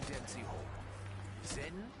we bring Dempsey home.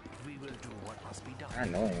 Then we will do what must be done.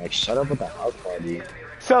 Annoying. Like, shut up with the house party.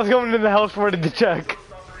 So I was going to the house party to check.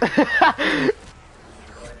 Not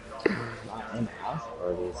in the house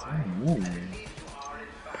party. So annoying.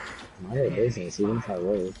 Mind your business, even if I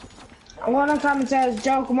work. One on comment says,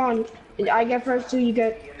 Joe, come on. I get first two, you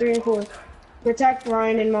get 3 and 4. Protect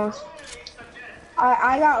Ryan and Moss.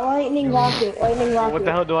 I got lightning rocket. What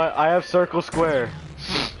the hell do I have circle square.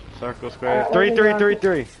 Circle square. 3, lightning 3, 3, rocket.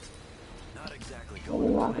 3. Not exactly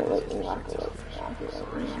Lightning rocket, lightning rocket,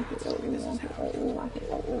 lightning rocket, lightning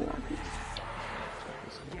rocket, lightning rocket.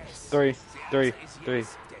 3, 3, 3.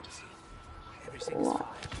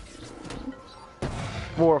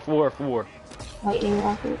 4, 4, 4. Lightning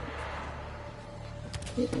rocket.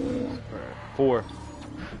 4.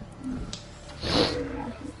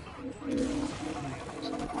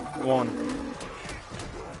 1.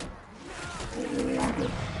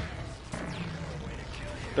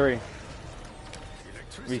 Three.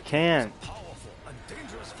 We can't.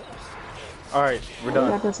 Alright, we're I done.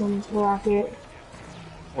 got this one, rocket,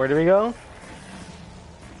 Where do we go?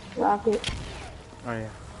 rocket. Oh yeah.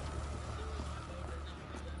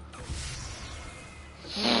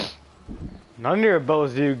 None of your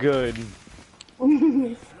bows do good.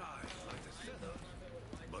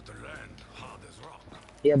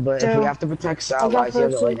 Yeah, but if Joe, we have to protect Sal, I got why is he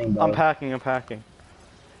have the first lightning bow? I'm packing.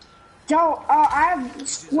 Joe, I have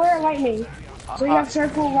square lightning. So you have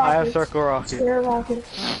circle rocket. I have circle rocket. Square rocket.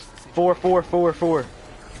 4, 4, 4, 4.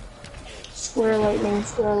 Square lightning,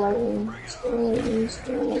 square lightning, square lightning,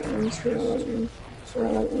 square lightning, square lightning, square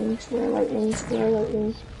lightning, square lightning, square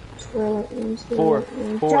lightning, square lightning, square 4,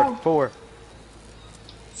 lightning. 4, Joe, 4.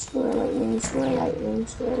 square lightning, square lightning,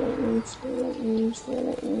 square lightning, square lightning, square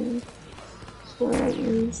lightning, square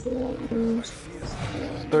lightning, square lightning,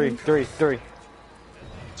 3, 3, 3.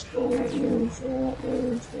 square lightning, square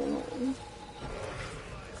lightning, square lightning,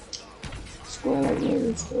 square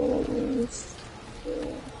lightning, square lightning.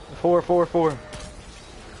 4, 4, 4.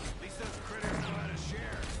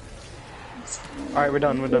 Alright, we're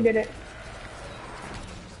done, we're We done. did it.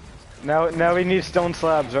 Now we need stone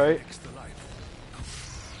slabs, right?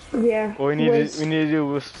 Yeah. Well, we need to do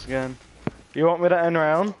wisps again. You want me to end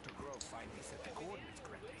round?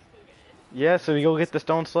 Yeah, so we go get the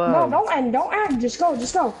stone slab. No, don't end. Just go.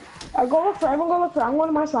 Go look for. Everyone go look for. I'm going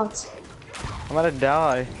to my spots. I'm gonna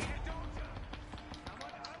die.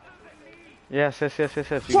 Yes. You So, go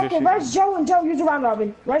okay, shoot. where's Joe and Joe? Use a round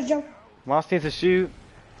robin. Where's Joe? Moss needs to shoot.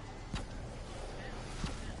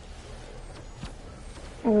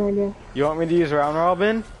 I have no idea. You want me to use round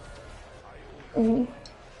robin? Mm-hmm.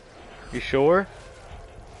 You sure?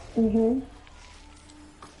 Mm-hmm.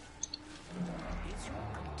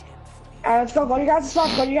 Alright, let's go. Go to your guys'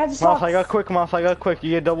 spots. Go to your guys' spots. Mouse, I got quick. Mouse, I got quick.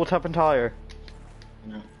 You get double tap and tire.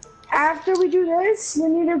 After we do this, we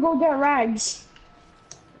need to go get rags.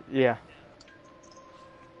 Yeah.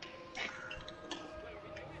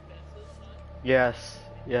 Yes.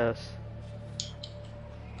 Yes.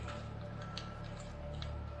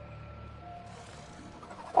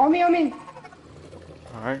 On me, on me.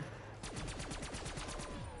 Alright.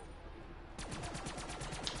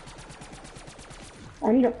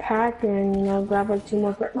 I need a pack and, you know, grab like 2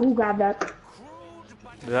 more. Who grabbed that?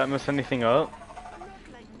 Did that mess anything up?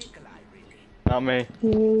 Not me.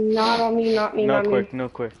 Not on me, not me, No not quick, me. no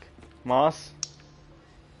quick. Moss?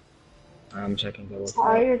 I'm checking double.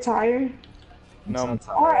 Tire. No.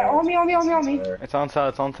 Alright, on me, on me, on me, on me. It's on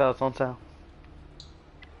south, it's on south, it's on south.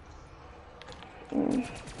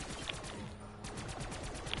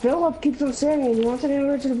 Philip keeps on saying he wants to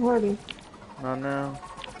go to the party. Not now.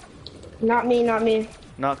 Not me, not me.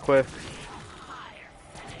 Not quick.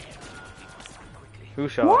 Who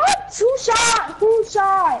shot? What? Who shot? Who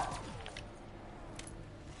shot?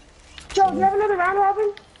 Joe, do you have another round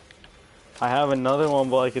robin? I have another one,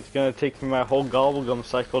 but like it's gonna take me my whole gobblegum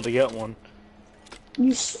cycle to get one.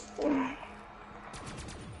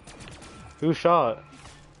 Who shot?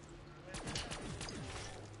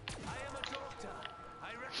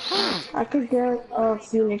 I could get a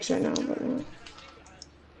Phoenix right now, but no.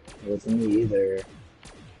 With me either.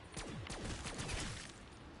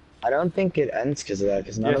 I don't think it ends because of that,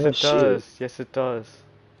 because none of us shoot. Yes, it does.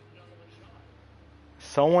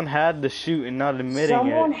 Someone had to shoot and not admitting it.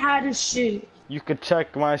 Someone had to shoot. You could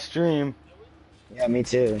check my stream. Yeah, me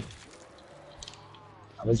too.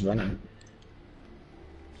 I was running.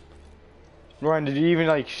 Ryan, did you even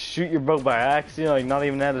like shoot your boat by accident, like not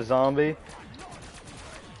even at a zombie?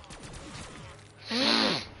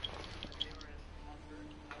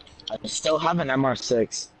 I still have an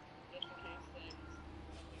MR6.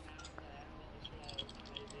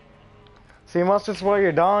 See, most that's why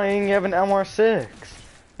you're dying. You have an MR6.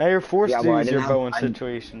 Now you're forced to use your bow in I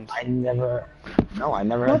situations. never. No, I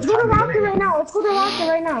never. Let's go to Rocket right now. Let's go to Rocket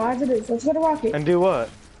right now, as it is. Let's go to Rocket. And do what?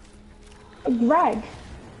 Rag.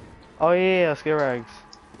 Oh yeah, let's get rags.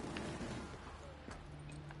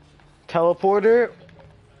 Teleporter.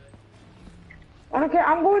 I don't care.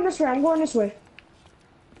 I'm going this way. I'm going this way.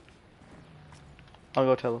 I'll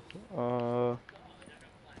go teleport.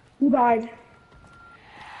 Who died?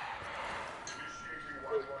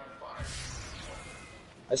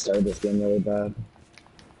 I started this game really bad.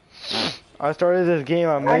 I started this game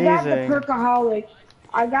amazing. I got the perkaholic.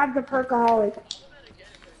 I got the perkaholic.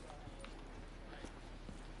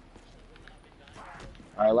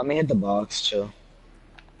 Alright, let me hit the box, chill.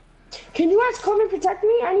 Can you guys come and protect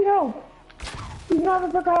me? I need help. Even though I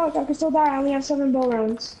have a perkaholic, I can still die. I only have 7 bow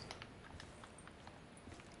rounds.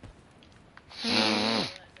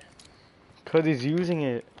 Cause he's using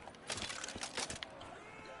it.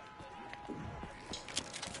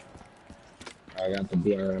 I got the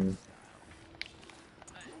BRM.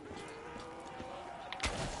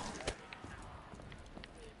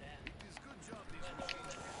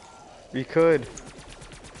 We could.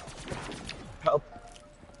 Help.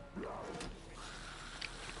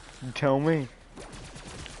 Tell me.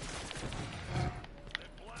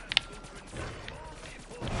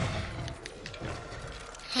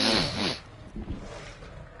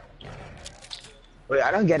 Wait, I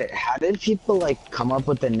don't get it. How did people like come up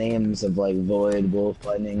with the names of like Void, Wolf,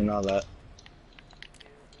 Lightning, and all that?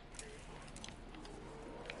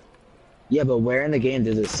 Yeah, but where in the game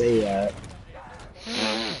does it say that?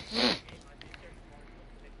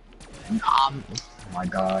 Oh my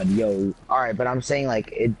god, yo. Alright, but I'm saying like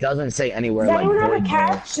it doesn't say anywhere Does like anyone have a Void.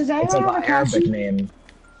 cache? Does anyone It's like have a an Arabic cache? name.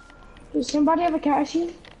 Does somebody have a cache?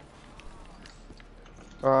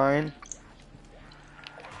 Ryan.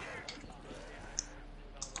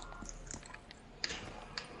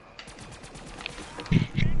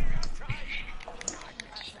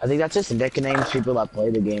 I think that's just nicknames people that play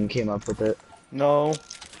the game came up with it. No.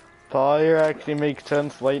 Fire actually makes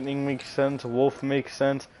sense. Lightning makes sense. Wolf makes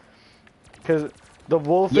sense. Cause the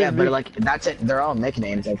wolf Yeah, is but like that's it. They're all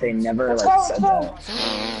nicknames. Like they never Let's like go, said let's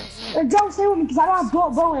that. Joe, stay with me, because I don't have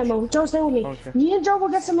bow ammo. Joe, stay with me. Okay. Me and Joe will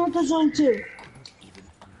get some anti zone too.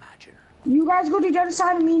 You guys go to the other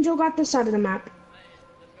side, and me and Joe got this side of the map.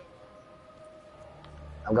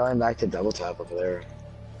 I'm going back to double tap over there.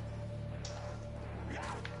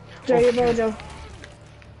 Joe, your bow, Joe.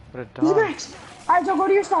 What a Use the dog. bricks. Alright, Joe, go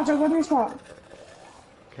to your spot, Joe, go to your spot.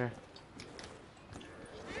 Okay.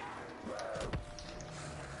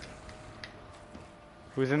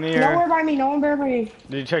 Who's in the No air? one by me, no one by me.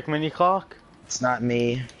 Did you check mini clock? It's not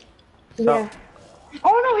me. Yeah.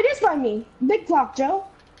 Oh no, it is by me. Big clock, Joe.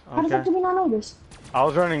 How the fuck Okay. did we not know this? I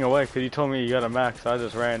was running away because you told me you got a max, so I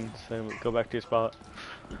just ran. So go back to your spot.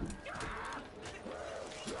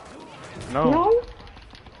 No. No?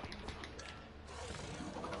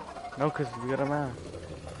 No, because we got a max.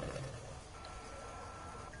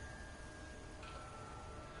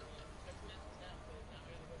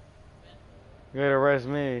 You gotta res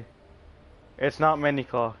me. It's not mini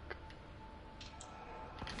clock.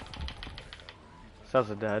 Sounds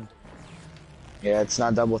dead. Yeah, it's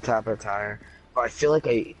not double tap or tire. But I feel like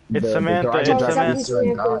It's the Samantha, garage it's drive Samantha. Easter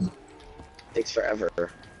Egg God takes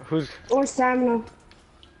forever. Who's... Or stamina.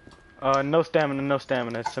 no stamina, no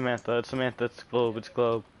stamina. It's Samantha, it's Globe, it's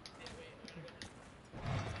Globe.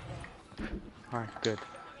 Alright, good.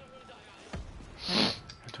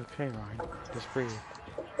 It's okay, Ryan. Just breathe.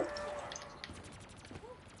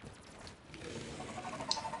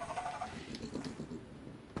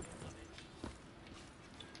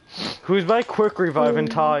 Who's by quick revive and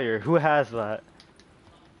tire? Who has that?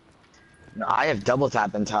 No, I have double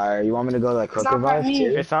tap and tire. You want me to go like quick not by revive me.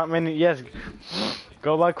 too? It's not many. Yes,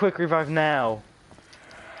 go by quick revive now.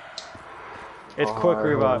 It's quick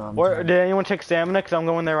revive. Or did anyone check stamina? Cause I'm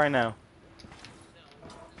going there right now.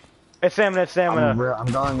 It's stamina. It's stamina.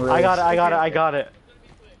 I'm going really I got it.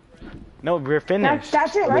 No, we're finished.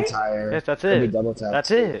 That's it, Double right? tire. Yes, that's It'll be it. double tap That's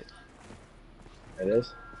too. it. It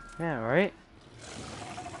is? Yeah, right.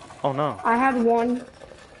 Oh no. I had one.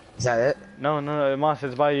 Is that it? No, Moss,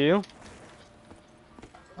 it's by you.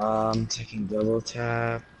 Taking double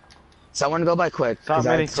tap. Someone go by quick. It's not 'cause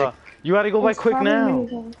mini I'd clock. You gotta go by It's quick probably now. mini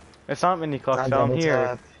clock. It's not mini clock, Not so I'm double here.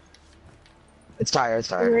 tap. It's tire, it's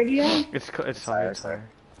The tire. radio? It's Tire, fire. tire.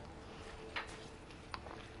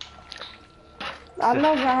 I don't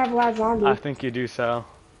know if I have last zombie. I think you do, Sal.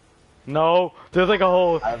 No, there's like a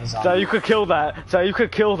whole. I have a Sal, zombie. you could kill that. Sal, you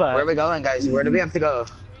could kill that. Where are we going, guys? Where do we have to go?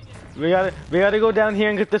 We gotta go down here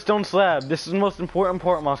and get the stone slab. This is the most important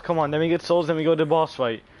part, Moss. Come on, then we get souls, then we go to the boss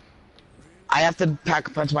fight. I have to pack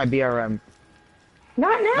a punch my BRM.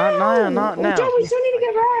 Not now! Not now, not now. Joe, we still need to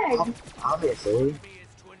get ragged. Obviously.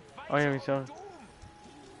 Oh yeah, we saw.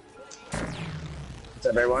 What's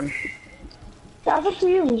up, everyone? That's up to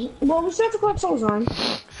you. Well, we still have to collect souls on.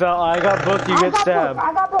 So I got booked. You get stabbed.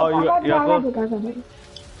 I got booked. Oh, you got booked. I got booked.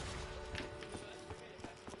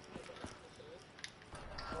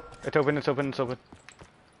 It's open. It's open. It's open.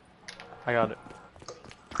 I got it.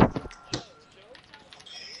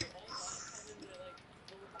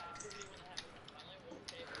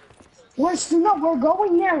 We're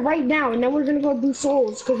going there right now, and then we're gonna go do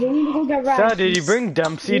souls because we need to go get ragged. Sal, did you bring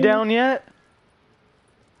Dempsey down yet?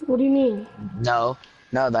 What do you mean? No,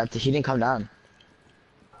 he didn't come down.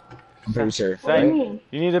 I'm pretty sure. Sal, do you mean?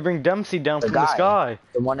 you need to bring Dempsey down The from the guy. sky.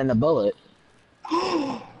 The one in the bullet.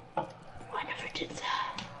 I never did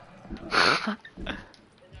that.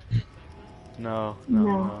 No.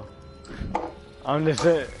 I'm just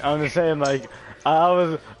saying, like, I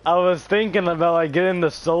was thinking about like getting the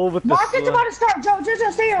soul with the. Rocket's about to start, Joe.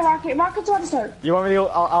 Just stay here, Rocket. Rocket's about to start. You want me to go?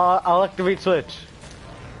 I'll activate switch.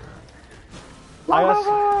 Go, I go,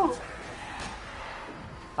 got- go.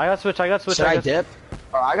 I got switch. Should I dip?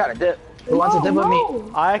 Oh, I got a dip. Who wants to dip with me?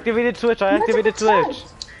 No. I activated switch. I You have to activated protect. switch.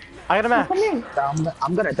 I got a max. Come in.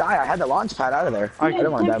 I'm gonna die. I had the launch pad out of there. I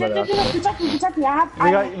didn't want to die by that. Protect me.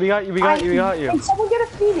 We got you. And someone get a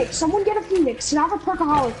phoenix. Someone get a phoenix. And have a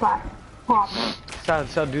perkaholic pop.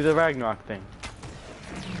 So do the Ragnarok thing.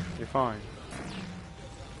 You're fine.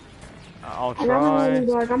 I'll I got my try. lightning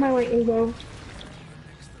go. I got my lightning go.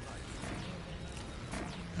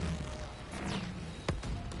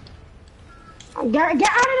 Get out of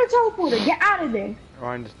the teleporter. Get out of there.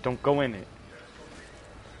 Ryan, just don't go in it.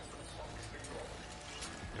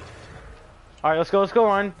 Alright, let's go,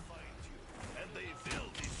 Ryan.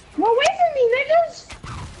 No, wait for me, niggas.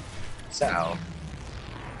 So,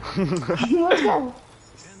 Let's go.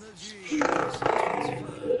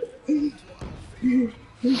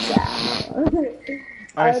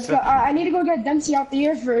 Alright, Let's go. I need to go get Dempsey out the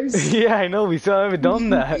air first. yeah, I know, we still haven't done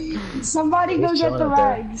that. Somebody go He's get chilling the up there.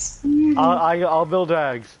 rags. I'll build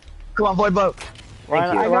rags. come on, void boat.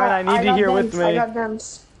 Ryan, you. I need you here with me. I got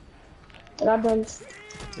Dems.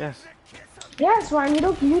 Yes. Yes, Ryan, you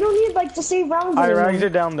don't need like to save rounds. Alright, anymore. rags are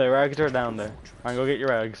down there. Rags are down there. Ryan, go get your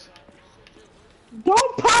rags.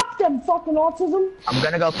 Don't pop them, fucking autism. I'm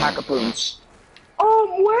gonna go pack a poons.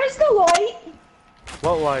 Where's the light?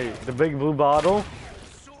 What light? The big blue bottle?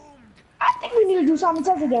 I think we need to do Simon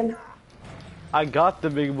Says again. I got the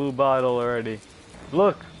big blue bottle already.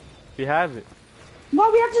 Look, we have it.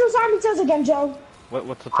 No, we have to do Simon Says again, Joe.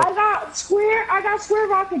 What's the I got square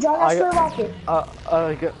rocket, Joe. I got square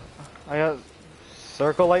rocket. I got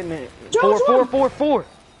circle lightning. Joe, Four.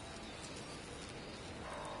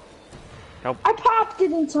 Nope. I popped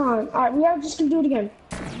it in time. Alright, we are just gonna do it again.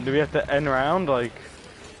 Do we have to end round? Like.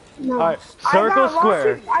 No. Alright, circle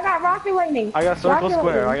square. I got rocket lightning. I got circle rocket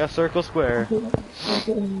square. Lightning. I got circle square.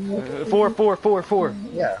 Four. Four.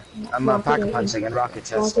 Yeah, I'm pack punching and rocket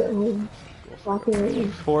testing. Rocket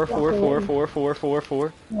lightning. Four. Rocket lightning.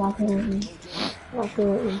 Rocket lightning.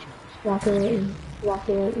 Rocket lightning.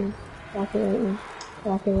 Rocket lightning. Rocket lightning.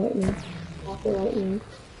 Rocket lightning. Rocket lightning.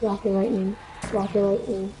 Rocket lightning. Rocket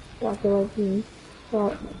lightning. Rocket lightning.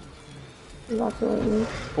 Rocket lightning.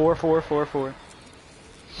 Four.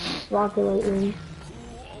 Rocket lightning.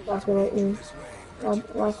 Rocket lightning.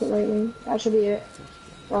 Rocket lightning. That should be it.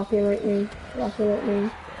 Rocket lightning. Rocket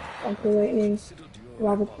lightning. Rocket lightning.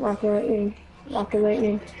 Rocket lightning. Rocket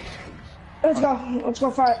lightning. Let's go. Let's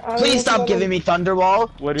go fight. Please stop giving me Thunderwall.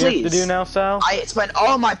 What do you have to do now, Sal? I spent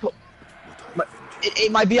all my. It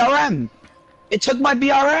ate my BRM. It took my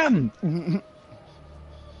BRM.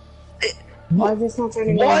 Why is this not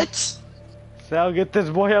turning What? Sal, get this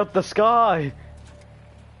boy out the sky.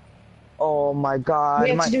 Oh my god. We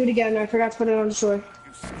have to do it again. I forgot to put it on the shore.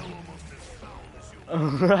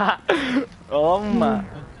 Oh my.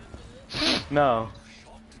 No.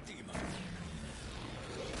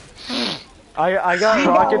 I got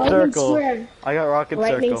rocket circle. Square. I got rocket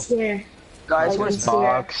Lightning circle. square. Guys, Lightning where's square.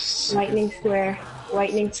 Box? Lightning square.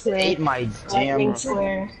 Lightning square. Ate my damn. Lightning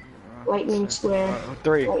square. Lightning square.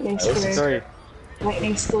 Three. Lightning square.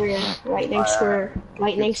 Lightning square. Lightning square.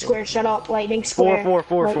 Lightning square. Shut up. Lightning square. Four.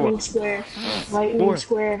 Lightning square. Lightning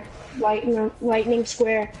square. Lightning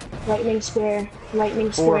square. Lightning square.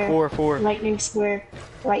 Lightning square. Four. Lightning square.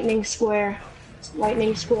 Lightning square.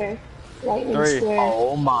 Lightning square. Lightning Three. square.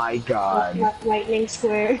 Oh my god. Lightning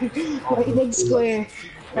square. Lightning square.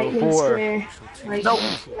 Lightning Four. square. No.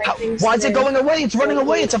 Why is it going away? It's running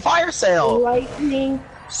away. It's a fire sale. Lightning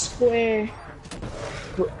square.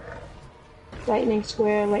 Lightning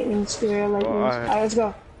square. Lightning square. Lightning. Alright, let's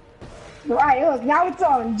go. Alright, look, now it's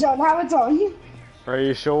on, Joe. Now it's on. Are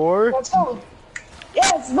you sure? Let's go.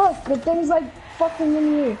 Yes, look, the thing's like fucking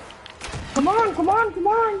in here. Come on.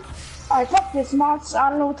 Alright, fuck this moss. I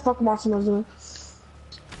don't know what the fuck moss was doing.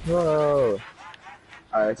 Whoa.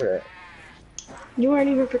 Alright, that's alright. You weren't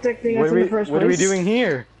even protecting us in the first place. What are we doing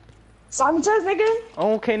here? Simon says, nigga.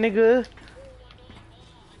 Okay, nigga.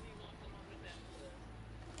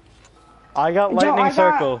 I got lightning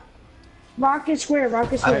circle. Rocket square.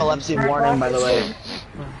 Epilepsy warning, by the way.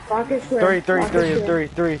 Rocket square.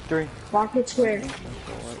 Three. Rocket square.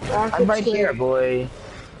 I'm right here, boy.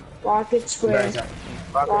 Rocket square.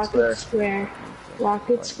 Rocket square.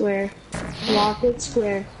 Rocket square. Rocket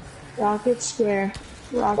square. Rocket square.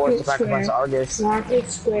 Rocket square.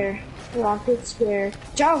 Rocket square. Rocket square.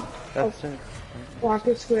 Joe. That's it.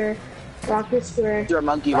 Rocket square. Rocket square. You're a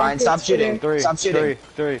monkey, Ryan. Stop shooting. Stop shooting.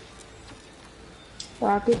 Three.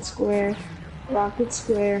 Rocket square. Rocket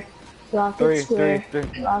square. Rocket square.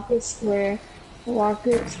 Rocket square.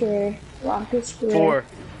 Rocket square. Rocket square. Four.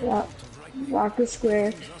 Rocket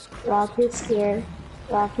square. Rocket square.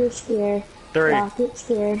 Rocket square. Three. Rocket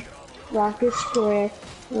square. Rocket square.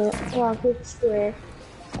 Rocket square.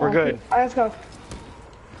 We're good. Alright, let's go.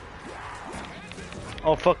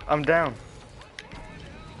 Oh fuck, I'm down.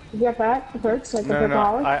 You got that? The perks? Like the No,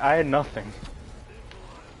 purple? I had nothing.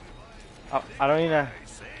 I don't even know.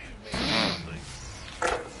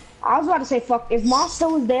 I was about to say fuck. If Moss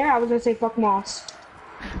still was there, I was gonna say fuck Moss.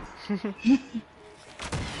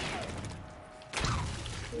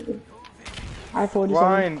 I 47.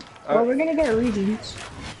 Ryan, Well, we're gonna get a Regents.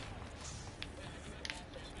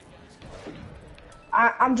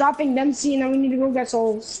 I'm dropping Dempsey and then we need to go get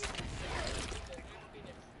souls.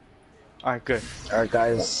 Alright, good. Alright,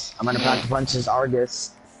 guys. I'm gonna pack a punch this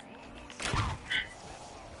Argus.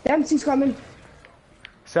 Dempsey's coming.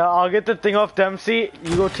 So I'll get the thing off Dempsey,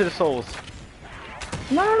 you go to the souls.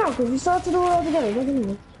 No, because we still have to do it all together. Don't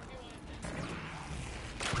do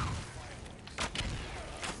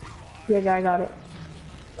it. Yeah, I got it.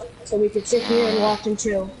 So we can sit here and watch and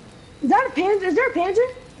chill. Is that a Panzer? Is there a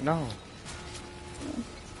Panzer? No.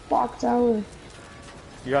 Clock tower.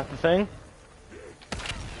 You got the thing?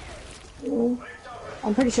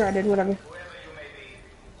 I'm pretty sure I did, whatever.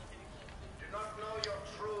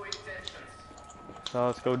 So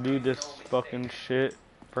let's go do this fucking shit.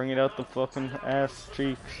 Bring it out the fucking ass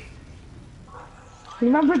cheeks.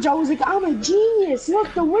 Remember Joe was like, I'm a genius,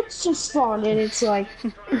 look, the witch just spawned, and it's like...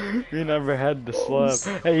 You never had the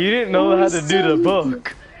slap. Hey, you didn't know how to do the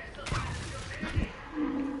book.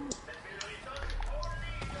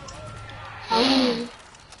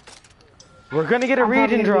 We're gonna get a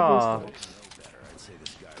regen drop.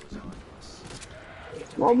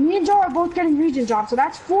 Well, me and Joe are both getting regen drops, so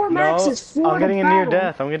that's 4 maxes. No, 4 I'm getting a battle. near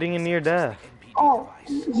death. I'm getting a near death. Oh,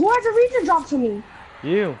 who has a regen drop for me?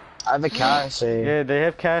 You. I have a cache. Yeah, they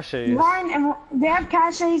have caches. Ryan, and they have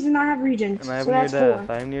caches and I have regens. And I have so near that's death.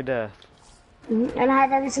 4. I have near death. And I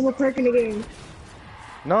have every single perk in the game.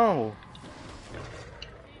 No.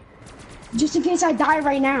 Just in case I die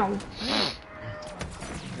right now.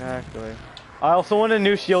 Exactly. I also want a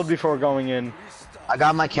new shield before going in. I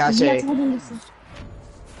got my cache. Yes,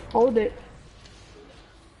 hold it.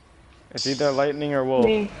 It's either lightning or wolf.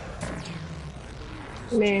 Me.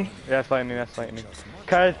 Yeah, that's lightning. That's lightning.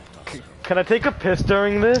 Can I take a piss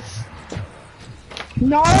during this?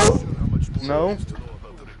 No! No?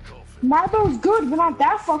 My bow's good, but not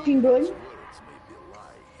that fucking good.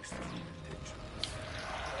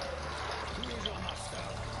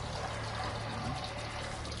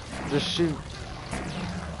 Just shoot.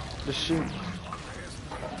 Just shoot.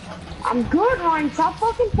 I'm good, Ryan. Stop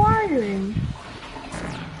fucking firing.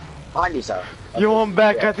 Find yourself. Yo, I'm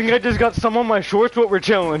back. I think I just got some on my shorts, but we're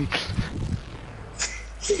chilling.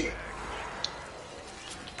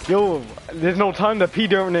 Yo, there's no time to pee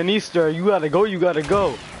during an Easter. You gotta go, you gotta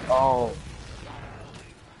go. Oh.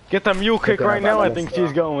 Get the mule kick Okay, right now, I let's think go.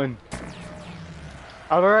 she's going.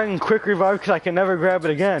 I'm riding quick revive because I can never grab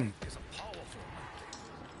it again.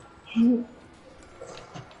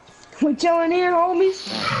 We're chilling here, homies.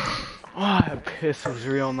 Oh, that piss was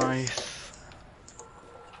real nice.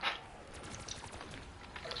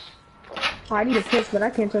 I need a piss, but I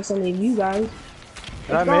can't trust any of you guys.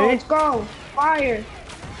 That Go, me? let's go. Fire.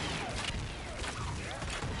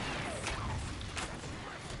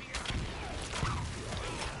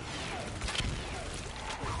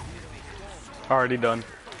 Already done.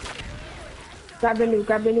 Grab the nuke,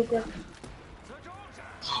 grab the nuke.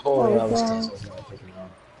 Oh, that was God. close.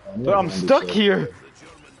 But I'm stuck here.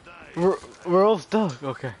 We're all stuck.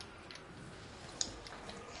 Okay.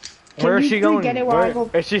 Where is you she three going? get it while I go?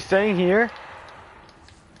 Is she staying here?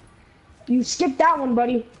 You skipped that one,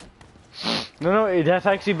 buddy. No, that's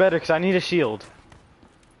actually better because I need a shield.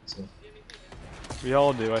 We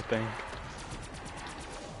all do, I think.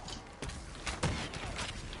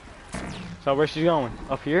 So where's she going?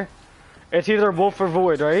 Up here? It's either Wolf or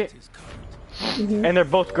Void, right? And they're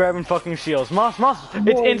both grabbing fucking shields. Moss,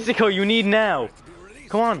 it's insta-kill you need now.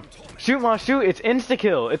 Come on. Shoot, Moss, shoot. It's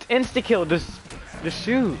insta-kill. It's insta-kill. Just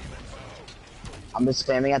shoot. I'm just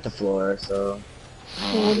spamming at the floor, so.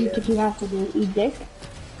 What do you think you have to do? Eat dick?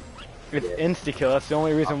 It's insta-kill. That's the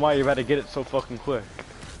only reason why you better get it so fucking quick.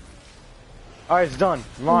 Alright, it's done.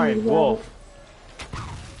 Ryan, Wolf.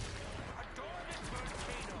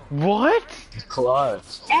 What?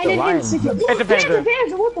 Clutch. And The an lion. instant. It's a panther.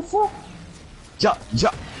 Panther, what the fuck? Jump.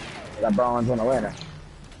 That bronze on the winner.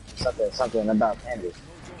 Something about Andy.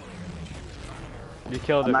 You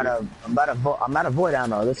killed it. I'm out of void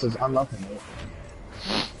ammo. This is unlucky.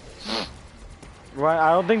 Right,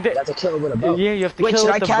 I don't think that. You have to kill it with a bow. Yeah, you have to Wait, kill should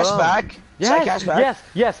it I with the cash bow. back? Should I cash back?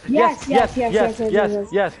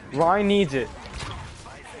 Yes. Ryan needs it.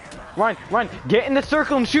 Ryan, get in the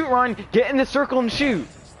circle and shoot, Ryan. Get in the circle and shoot.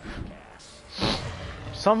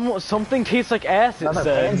 Something tastes like ass, it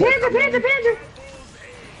said. Panther!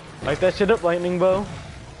 Light that shit up, lightning bow.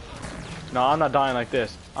 No, I'm not dying like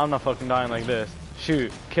this. I'm not fucking dying like this.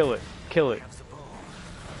 Shoot, kill it.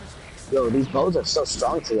 Yo, these bows are so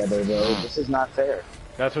strong together, though. This is not fair.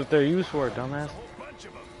 That's what they're used for, dumbass.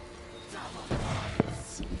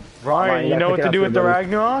 Ryan, you know what to do with the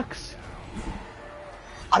Ragnaroks?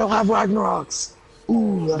 I don't have Ragnaroks.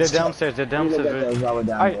 Ooh, They're downstairs.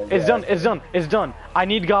 Alright, it's done. I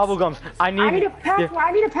need gobblegums. I need a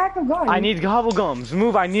pack of guns. I need gobblegums.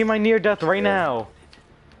 Move, I need my near death right now.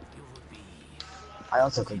 I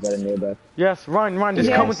also could get a near death. Yes, Ryan, just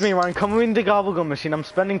come with me, Ryan. Come with the gobblegum machine. I'm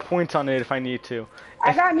spending points on it if I need to.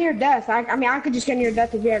 I got near death. I mean, I could just get near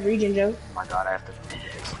death if you have regen, Joe. Oh my god, I have to.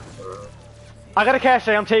 I got a cache,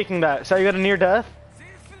 I'm taking that. So you got a near death?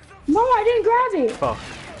 No, I didn't grab it. Fuck.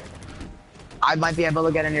 I might be able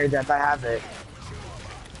to get a near death. I have it.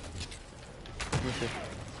 Let me see.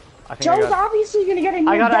 I think Joe's obviously gonna get a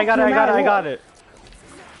near death. I got it.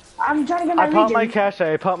 I'm trying to get my I popped regen.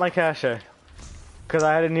 my cache. Cause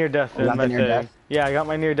I had a near death in my thing. Yeah, I got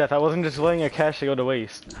my near death. I wasn't just letting a cache go to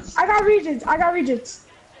waste. I got regens. And I got regens.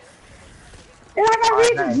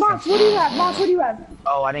 Nice. Moss, what do you have?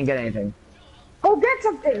 Oh, I didn't get anything. Go get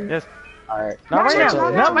something. Yes. Alright. Not right now.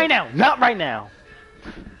 Not Not right now. Not right now.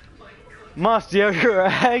 Moss, do you have your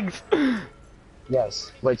eggs?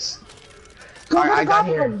 Yes. Wait. Go Alright, I get got a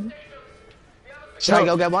here. goblin. Should I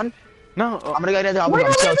go get one? No. I'm gonna get it. Wait,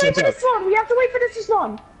 wait for this to spawn. We have to wait for this to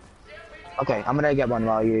spawn. Okay, I'm gonna get one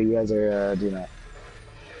while you guys are doing that.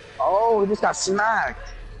 Oh, he just got smacked.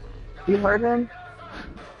 You heard him?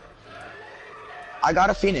 I got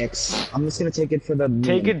a Phoenix. I'm just gonna take it for the meme.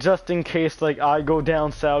 Take it just in case, like, I go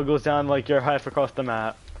down, Sal goes down, like, you're half across the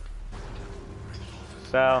map.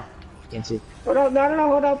 Sal. Can't see. Hold up, no,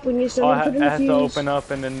 hold up. We need Oh, I someone to have to defuse. open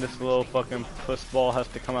up, and then this little fucking puss ball has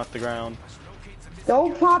to come out the ground.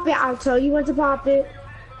 Don't pop it. I'll tell you when to pop it.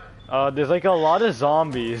 There's like a lot of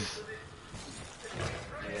zombies.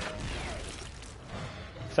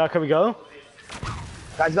 Sal, can we go?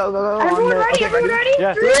 Guys, go. Everyone ready? Everyone ready?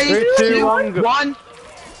 Yeah. 3, 2, 1, go. 1.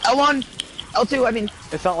 L1. L2, I mean.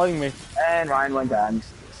 It's not letting me. And Ryan went down.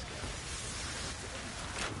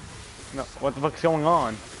 No, what the fuck's going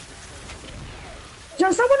on?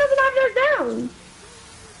 Someone doesn't have theirs down.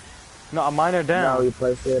 No, mine are down. No, you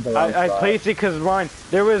placed it at the wrong I spot. placed it because, Ryan,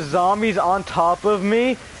 there was zombies on top of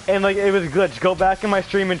me, and like it was glitched. Go back in my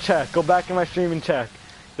stream and check. Go back in my stream and check.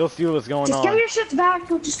 You'll see what's going Just on. get your shit back.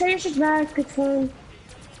 Just get your shit back. It's fine.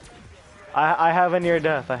 I have a near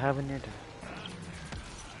death. I have a near death.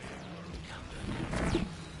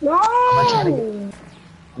 No! I'm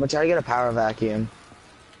gonna try to get a power vacuum.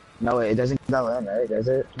 No, it doesn't go in, right? Does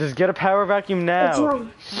it? Just get a power vacuum What's now.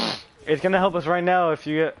 wrong? It's gonna help us right now if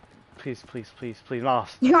you get. Please,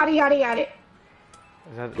 Moss. You got it.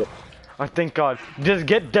 Is that... Oh, thank God. Just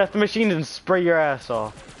get death machines and spray your ass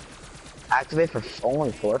off. Activate for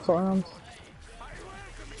only 4 rounds?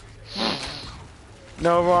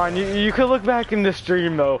 No, Ron, you could look back in the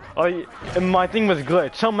stream though. And my thing was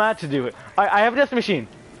glitched. Tell Matt to do it. I have a death machine.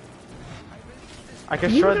 I can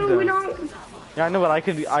shred them. Yeah, I know, but I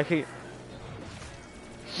could. I can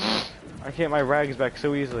get my rags back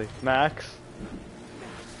so easily. Max.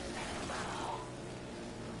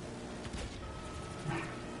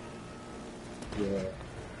 Yeah. You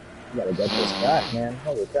gotta get this back, man.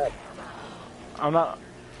 Holy crap. I'm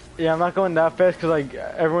not going that fast because like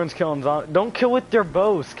everyone's killing zombies. Don't kill with their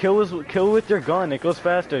bows. Kill with your gun. It goes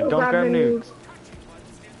faster. Don't grab nukes.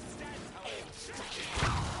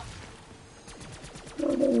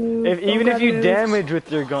 Even if you damage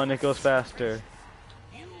with your gun, it goes faster.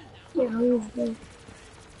 Yeah,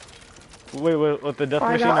 Wait, with the death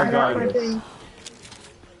machine or gun?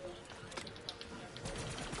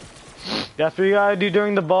 That's what you gotta do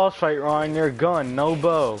during the boss fight, Ryan. Your gun, no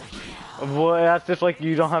bow. Well, that's just like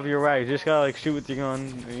you don't have your rags. You just gotta like shoot with your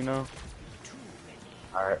gun, you know.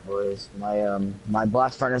 All right, boys. My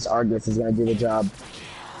blast furnace Argus is gonna do the job.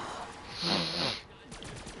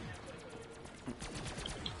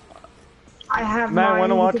 I have Matt,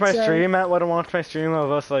 wanna watch my say. stream? Matt, wanna watch my stream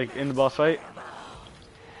of us like in the boss fight?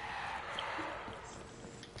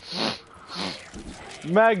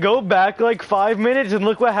 Matt, go back like 5 minutes and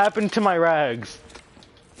look what happened to my rags.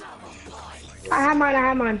 I have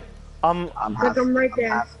mine. I'm right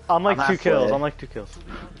there. I'm like I'm 2 kills. halfway. I'm like 2 kills.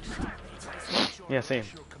 Yeah, same.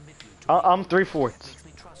 I'm 3/4.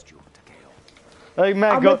 Like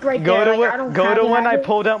Matt, go right go there. to Like, go to when I it.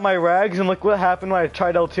 pulled out my rags and look what happened when I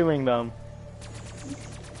tried L2ing them.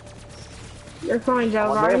 You're fine, I Joe.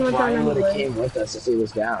 wonder I'm if not Ryan done would have anyway. came with us if he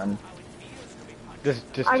was down.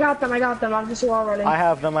 Just I got them. I'm just already. I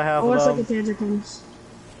have them. Unless like the Panzer comes.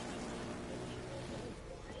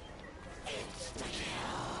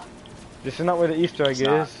 This is not where the Easter egg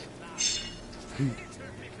is.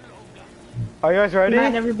 Are you guys ready?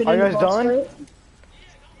 I've never been Are you in guys the boss done?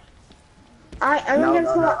 fight. I No, don't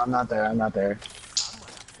get I'm not there. I'm not there.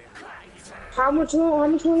 How much more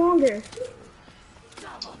longer?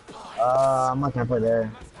 I'm like halfway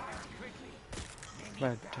there.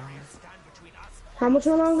 Matt, How much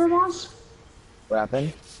more longer, boss? What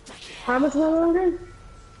happened? How much more longer?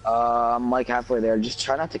 I'm like halfway there. Just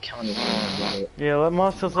try not to kill anything. yeah, let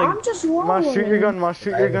Moss just like. I'm just Moss, shoot your gun. Moss,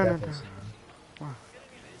 shoot your gun. Definitely.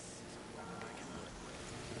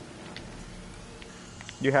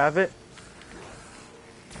 You have it?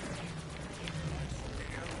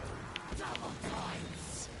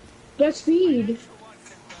 Get speed.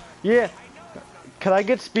 Yeah. Can I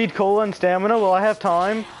get speed, cola, and stamina? Will I have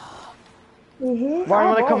time? Mm-hmm. Ryan,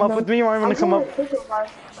 wanna come up with me? Ryan, wanna come up? Okay.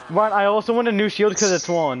 Ryan, I also want a new shield because it's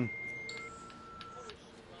 1.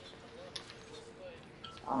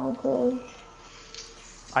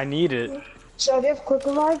 I need it. So they have quick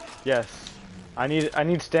revive? Yes. I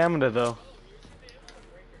need stamina though.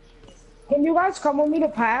 Can you guys come with me to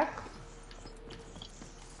pack?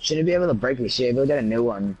 Shouldn't be able to break me. Should be able to get a new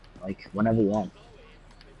one, like whenever you want.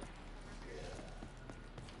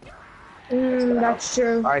 That's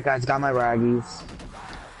true. All right, guys, got my raggies.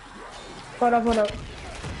 Hold up.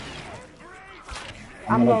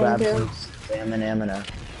 I'm gonna going grab to. some stamina.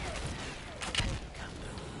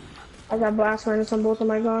 I got blast furnace on both of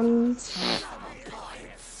my guns.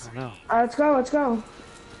 I know. Let's go, let's go.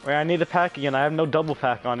 Wait, I need the pack again. I have no double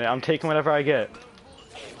pack on it. I'm taking whatever I get.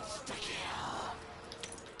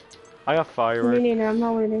 I got Me firework. neither, I'm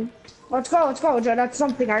not waiting. Let's go, Joe. That's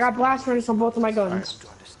something. I got blast furnace on both of my guns.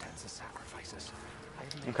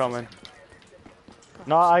 I'm coming.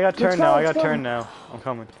 No, I got turn now. I got turn now. I'm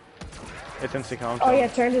coming. It's instant count. Oh yeah,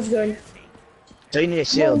 turn is good. So you need a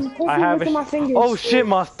shield. I have my fingers. Oh shit,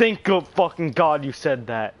 Moss! Thank good fucking God you said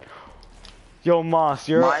that. Yo, Moss,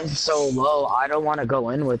 you're. Mine's so low. I don't want to go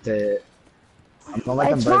in with it. I'm gonna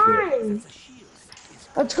let It's them break it. fine.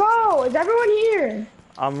 Let's go. Is everyone here?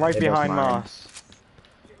 I'm right behind Moss.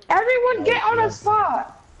 Everyone get on a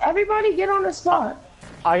spot. Everybody get on a spot.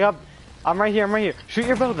 I'm right here. I'm right here. Shoot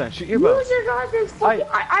your bow then. Shoot your bow. Use your goddamn fucking.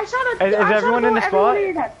 I shot a. Is everyone in the spot?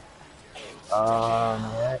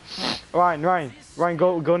 Right. Ryan,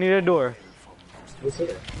 go near the door. Who's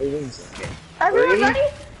here? Everyone 3, ready?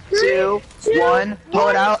 2, 1. Pull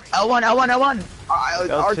it out. L1.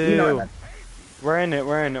 L2. We're in it.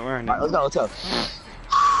 Alright, let's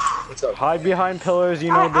go. Hide behind pillars.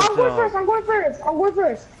 You know this. I'm going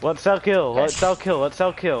first. Let's sell kill. No, I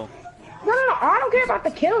don't care about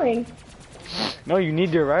the killing. No, you need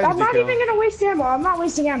your rags I'm to not kill. even gonna waste ammo. I'm not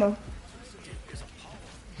wasting ammo.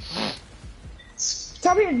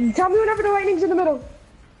 Tell me whenever the lightning's in the middle.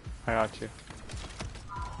 I got you.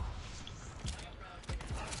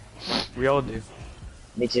 We all do.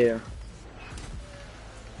 Me too.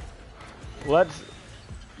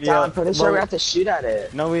 Yeah, I'm pretty sure we have to shoot at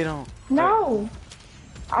it. No, we don't. No.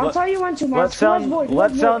 I'll tell you when to. Let Sound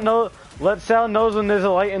knows when there's a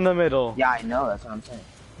light in the middle. Yeah, I know. That's what I'm saying.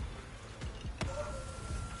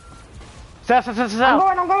 South.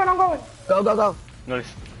 I'm going. Go. Nice.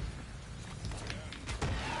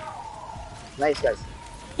 Nice, guys.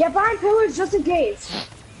 Get behind pillars just in case.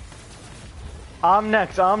 I'm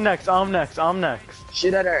next.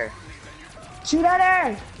 Shoot at her. Shoot at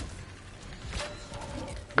her.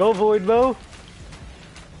 Go, Void Bow.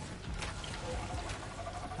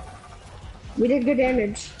 We did good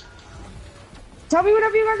damage. Tell me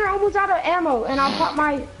whenever you guys are almost out of ammo, and I'll pop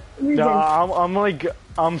my regen.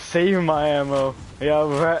 I'm saving my ammo. Yeah,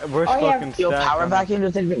 we're fucking Yo, stacked. power vacuum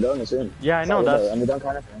doesn't even go in this room. Yeah, I know that's. Underdone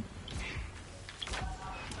kind of thing.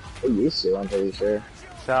 It used to, I'm pretty sure.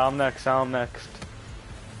 So I'm next. Well,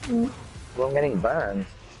 I'm getting burned.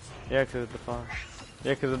 Yeah, cause of the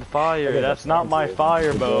fire. That's not my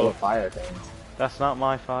fire bow. Fire thing. That's not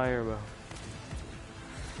my fire bow.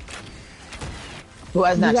 Who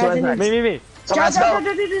has next? Me. So let's go.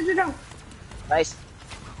 Nice.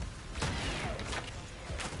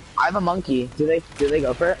 I have a monkey. Do they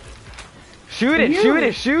go for it? Shoot it!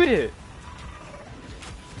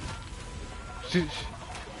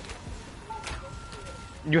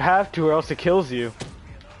 You have to, or else it kills you.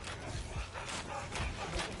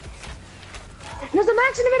 There's a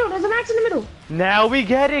max in the middle. Now we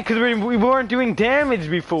get it, because we weren't doing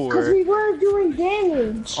damage before. Because we weren't doing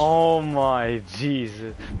damage. Oh my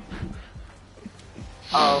Jesus.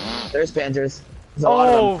 Oh, there's panzers.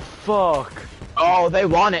 Oh fuck. Oh, they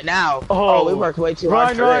want it now. Oh, we worked way too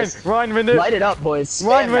hard for this. Ryan, light it up, boys.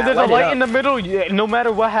 Ryan, when there's a light in the middle, no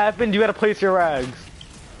matter what happened, you gotta place your rags.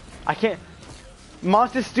 I can't.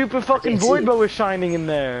 Monster's stupid fucking void bow is shining in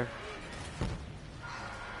there.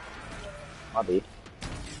 Bobby.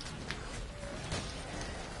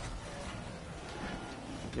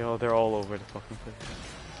 Yo, they're all over the fucking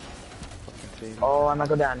place. Oh, I might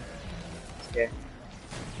go down. Okay.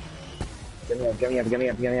 Get me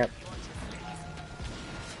up.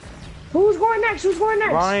 Who's going next?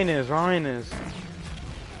 Ryan is.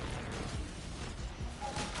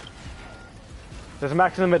 There's a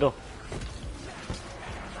max in the middle.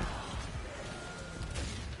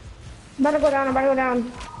 I'm about to go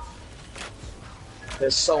down.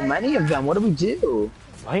 There's so many of them. What do we do?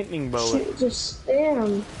 Lightning bow. Shit, just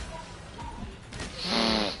spam.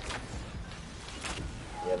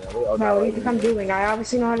 Yeah, No, what do you think I'm doing? I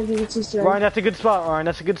obviously know how to do this Easter egg. Ryan, that's a good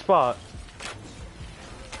spot.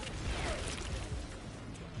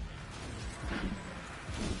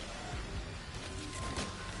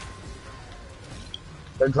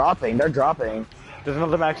 They're dropping. There's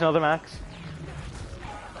another max.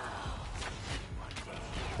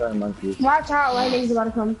 Sorry, monkeys. Watch out, lightning's about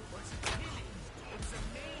to come.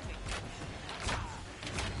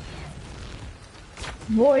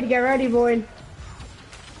 Void, get ready, Void.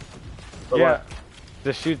 Yeah.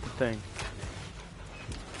 Just shoot the thing.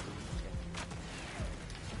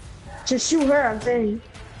 Just shoot her, I'm saying.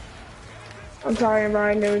 I'm sorry,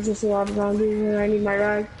 Brian. There was just a lot of zombies and I need my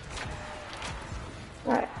rag.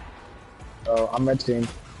 Alright. Oh, I'm red team.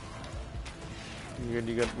 You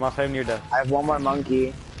good. Moss, I have near death. I have one more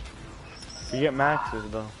monkey. You get maxes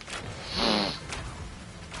though.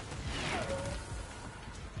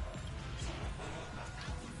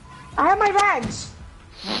 I have my rags.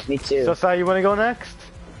 Me too. So, Sai, you want to go next?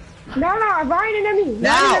 No, Brian and Emmy.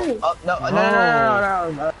 Now! Brian and Emmy. Oh,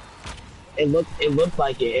 no. It looked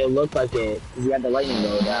like it. It looked like it. You had the lightning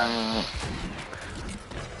though. Yeah.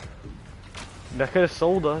 That could have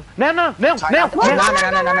sold us. No. No.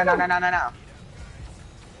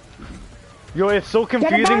 Yo, it's so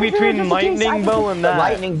confusing between lightning bow and that. The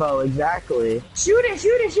lightning bow, exactly. Shoot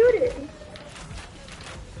it.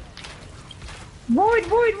 Void.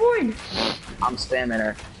 I'm spamming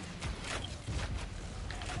her.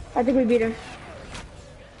 I think we beat her.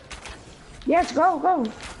 Yes, go.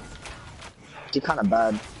 She's kind of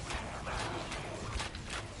bad.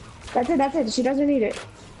 That's it. She doesn't need it.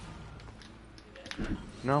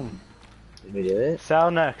 No. Did we do it?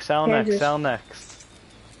 Sal next.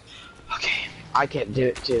 Okay. I can't do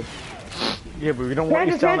it too. Yeah, but we don't want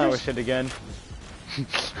you selling our shit again.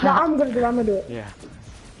 No, I'm gonna do it. Yeah.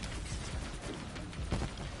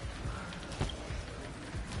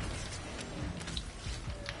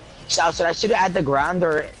 So I should have at the ground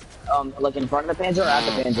or like in front of the panzer or at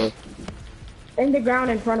the panzer? In the ground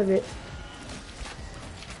in front of it.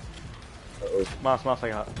 Moss, I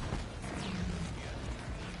got.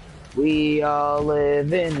 We all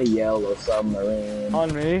live in the yellow submarine.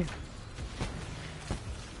 On me.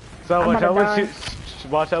 So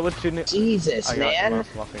watch out with shooting. Jesus, man.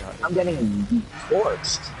 I'm getting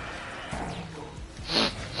torched.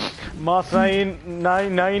 Moss,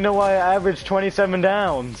 now you know why I averaged 27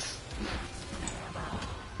 downs.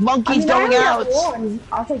 Monkey's going out!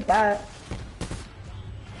 I'll take that.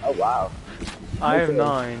 Oh, wow. I have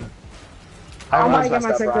 9. I'm gonna get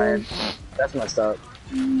my second one. That's messed up.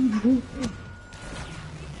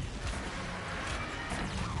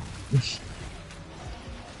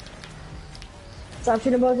 Stop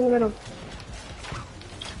shooting balls in the middle.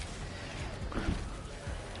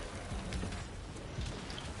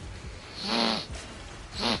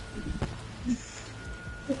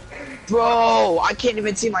 Bro, I can't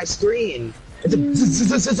even see my screen.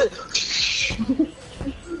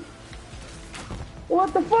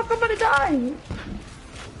 What the fuck? I'm gonna die.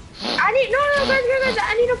 I need guys.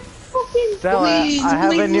 I need a fucking. Sal, I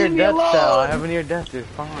have a near death, Sal. I have a near death, dude.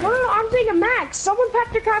 Fine. No, I'm taking Max. Someone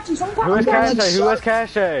packed your Kachi. Who has Cache? Who has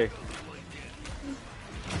Cache?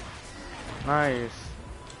 Nice.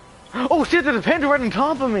 Oh shit, there's a panda right on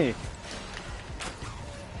top of me.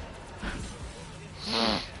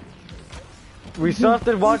 We still have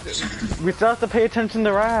to watch. We still have to pay attention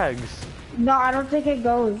to rags. No, I don't think it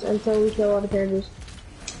goes until we kill all the pandas.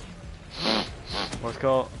 Let's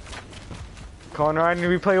go. Connor, I need to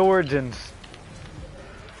replay Origins.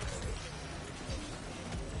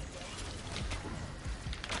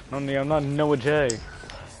 No, I'm not Noah J.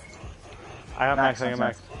 I got Max.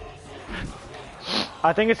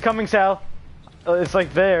 I think it's coming, Sal. It's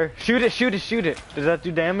like there. Shoot it. Does that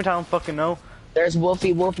do damage? I don't fucking know. There's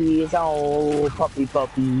Wolfie. It's all puppy. I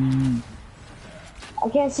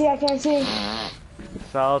can't see.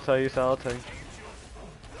 Sal, I'll tell you.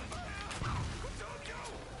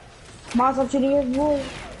 Moss, I'm shooting your boy.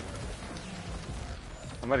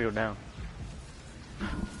 I'm about to go down.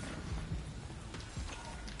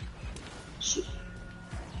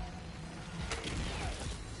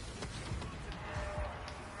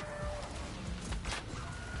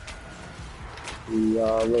 We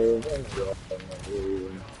all live in the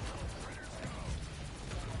submarine.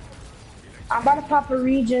 I'm about to pop a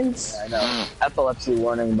Regents. I know. Epilepsy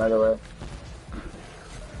warning, by the way.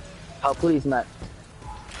 Oh, please, Matt.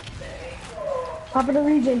 Popping a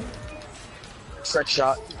Regen. Trick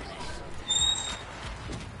shot.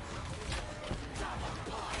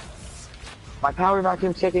 My power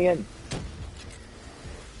vacuum's kicking in.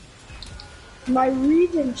 My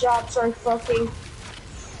Regen shots are fucking.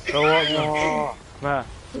 So what? Matt.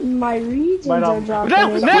 My Regions are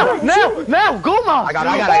dropping. No! Go, Mom! I got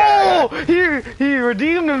it. He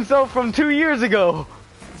redeemed himself from 2 years ago.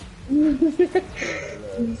 Shoot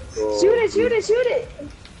it!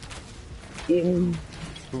 Demon.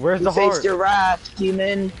 Where's the Face heart? your wrath,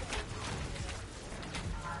 demon.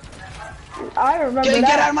 I remember that.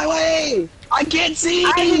 Get out of my way! I can't see!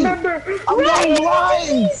 I remember. I'm going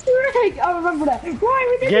blind! Easter egg! I remember that.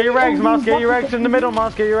 Get your rags, Mouse. Get your rags in the middle,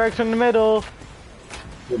 Mouse. Get your rags in the middle.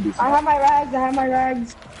 I have my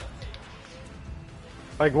rags.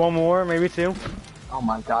 Like one more, maybe 2. Oh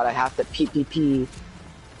my god, I have to pee.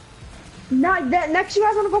 Not that next. You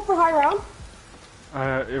guys want to go for high round?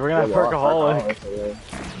 We're gonna have Perkaholic.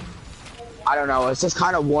 I don't know. It's just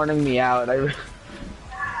kind of warning me out.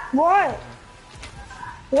 What?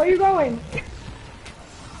 Where are you going?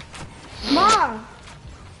 Ma!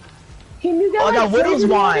 Can you get Oh, I got like, Widow's frozen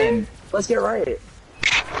wine. water? Let's get right.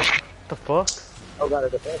 The fuck? Oh god, I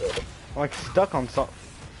defended. I'm like stuck on something.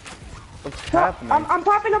 What's happening? I'm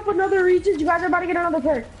popping up another region. You guys are about to get another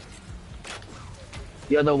perk.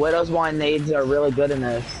 Yo, the Widow's wine nades are really good in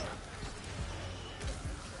this.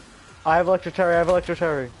 I have electro cherry. I have electro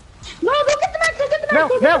cherry. No, go get the max. Go get the max. No,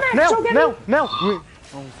 go get no, the max. no, Go get no, it. no. Wait.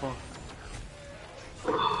 Oh fuck.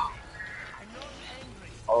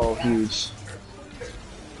 Oh, huge.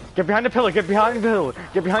 Get behind the pillar, get behind the pillar,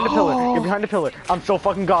 get behind the pillar, get behind the pillar. I'm so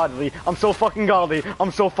fucking godly. I'm so fucking godly.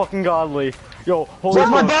 I'm so fucking godly. Yo, hold Where's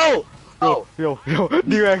my on. bow? Oh, Yo,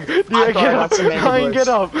 D-Rag, get thought I up. got some Ryan, get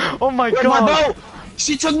up. Oh my where's god. my bow?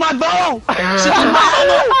 She took my bow! She took my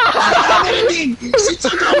ammo! I don't have anything! She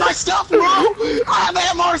took all my stuff, bro! I have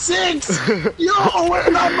MR6! Yo,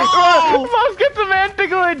 where's my bow? Mouse get the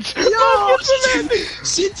glitch. Yo,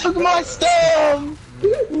 she took my stuff!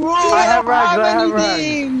 Bro, I have rags, don't I have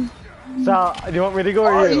anything. So, do you want me to go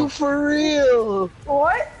or Are you? you for real?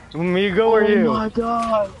 What? You want me to go or you? Oh my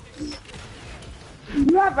god.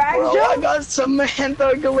 You have rags, Bro, Joe? I got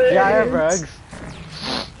Samantha glitch. Yeah, I have rags.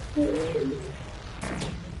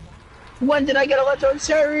 When did I get electro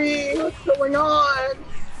cherry? What's going on?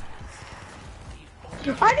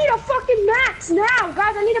 I need a fucking max now,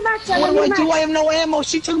 guys. I need a max. What do I do? I have no ammo.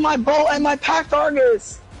 She took my bow and my packed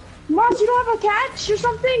Argus. Moss, you don't have a catch or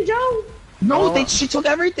something, Joe? No, she took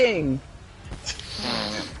everything.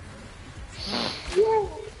 Yeah.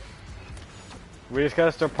 We just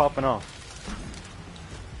gotta start popping off.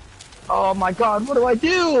 Oh my god, what do I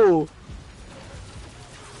do?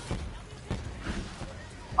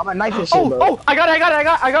 Oh, my knife is shit, bro. Oh, I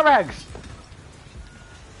got rags.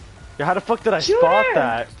 Yeah, how the fuck did I Shoot spot her.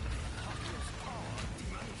 that?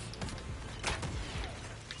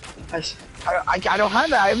 I don't have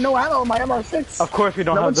that. I have no ammo. My MR6. Of course we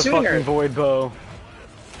don't No have one's the shooting fucking her. void bow.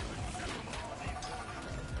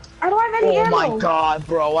 I don't have any Oh ammo. my god,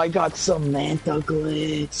 bro. I got Samantha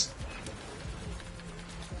glitch.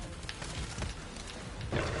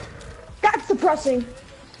 That's depressing.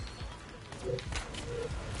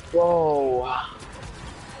 Whoa.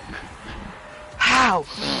 How?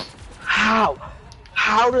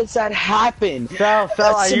 How does that happen? Sal,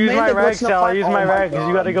 I use my Samantha rags, glitched the Sal, I fuck- use oh my my rags. You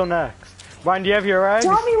God. gotta go next. Ryan, do you have your rags?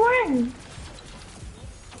 Tell me when.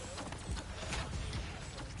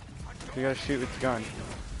 You gotta shoot with the gun.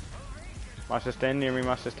 Master, stand near me,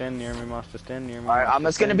 Master, stand near me, Master, stand near me. Alright, I'm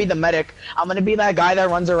just gonna be the medic. I'm gonna be that guy that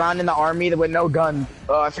runs around in the army with no gun.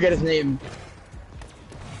 Oh, I forget his name.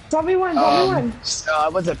 Tell me when. Tell me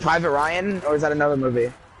when. Was it Private Ryan? Or is that another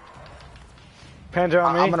movie? Panzer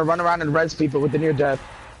on me. I'm gonna run around and res people with the near death.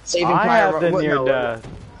 Saving I Private have the what- near no, death.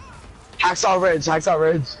 Hacksaw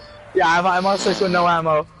Ridge. Yeah, I have MR6 with no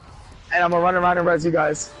ammo. And I'm gonna run around and res you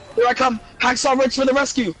guys. Here I come! Hacksaw Ridge for the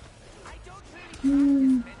rescue!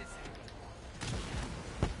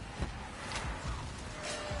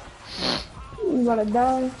 You gotta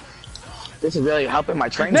die. This is really helping my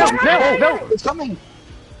train. No, zone. no! It's coming!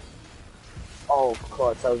 Oh, of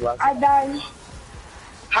course, that was last. I died.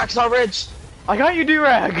 Hacksaw Ridge! I got you,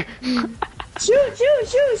 D-Rag! Shoot!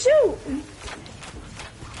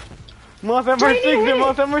 Moth MR6 it,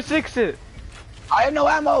 Moth MR6 it! I have no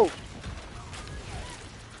ammo!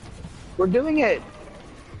 We're doing it!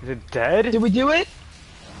 Is it dead? Did we do it?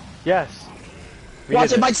 Yes. We Watch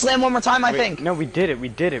did it might slam one more time, I Wait, think. No, we did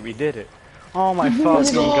it. Oh my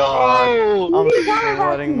fucking god. Oh, I'm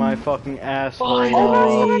sweating my fucking ass right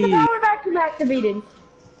Oh, now. no, the power vacuum activated.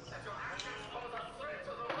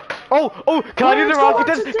 Oh, can I do the Let's go rocket watch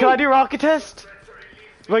test? the Can I thing. do rocket test?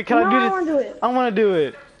 Wait, can No, I do I this? wanna do it. I wanna do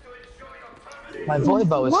it. my void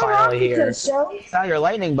bow is What finally rocket here. test, Joe? Now your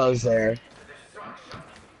lightning bow's there.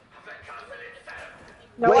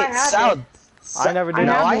 No, Wait, I have Sal. it. I never did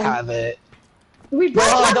No, that I one. have it. We both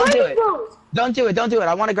Hold on, have don't do lightning it. bolts. Don't do it.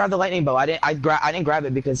 I want to grab the lightning bow. I didn't grab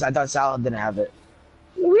it because I thought Sal didn't have it.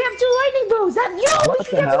 We have 2 lightning bows. We What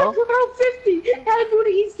can the get hell? to level 50 and do the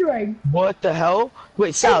Easter egg. What the hell?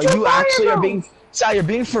 Wait, Sal, It's a you actually are fireball. being Sal, you're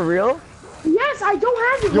being for real? Yes, I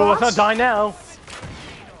don't have it, Yo, let's not Ross. die now.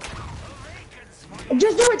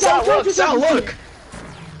 Just do it, Sal, Joe. look, Sal, look.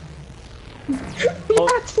 We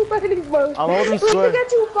got 2 lightning bows. I'm holding We square. can get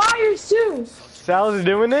 2 fires, too. Sal's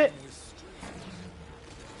doing it.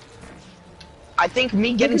 I think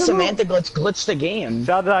me getting Look at the Samantha glitched the game.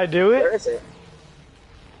 Sal, did I do Where it? is it?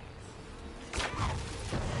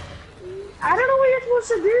 I don't know what you're supposed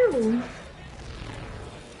to do.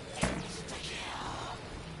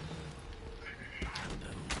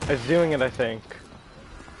 It's doing it, I think.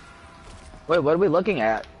 Wait, what are we looking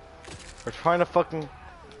at? We're trying to fucking...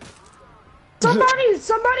 Somebody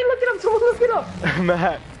look it up, someone look it up!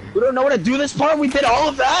 Matt. We don't know how to do this part? We did all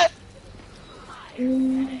of that?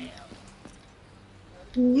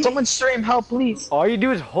 Someone stream help, please. All you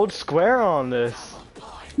do is hold square on this.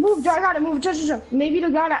 Move, I gotta move, just. Maybe the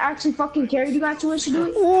guy that actually fucking carried you guys to us should do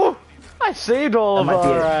it. Ooh, I saved all of That might be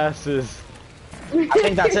our it. asses. I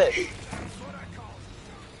think that's it.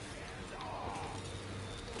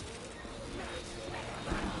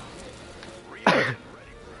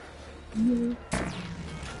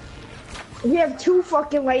 We have 2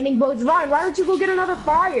 fucking lightning bolts. Ryan, why don't you go get another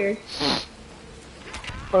fire?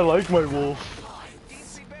 I like my wolf.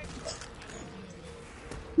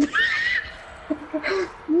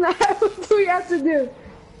 Nah, what do we have to do?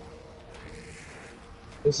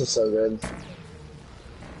 This is so good.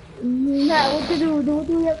 Nah, what to do? What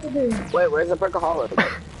do we have to do? Wait, where's the Perkaholic?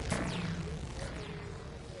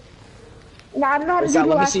 Nah, I don't know how to Where's do that? the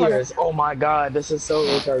Let me last see one. yours. Oh my god, this is so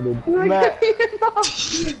retarded. Matt.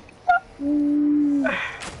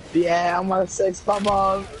 Yeah, I'm on 6, come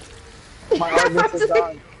on. My argument is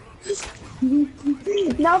gone.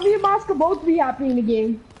 Now me and Moss can both be happy in the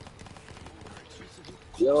game.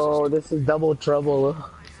 Yo, this is double trouble.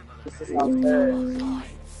 This is not fair.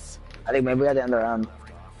 I think maybe we got to end the round.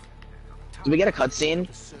 Did we get a cutscene?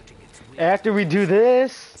 After we do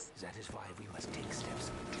this...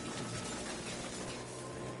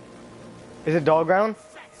 Is it dog ground?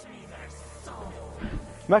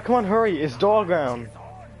 Matt, come on, hurry. It's dog ground.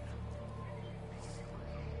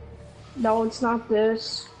 No, it's not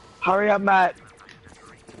this. Hurry up, Matt.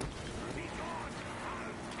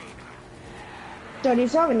 So do you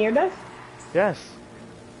still have a near death? Yes.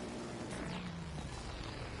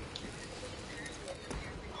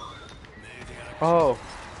 Oh.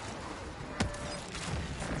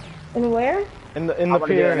 And where? In the I wanna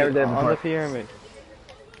do it, I never pyramid. did On before. the pyramid.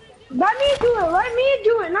 Let me do it. Let me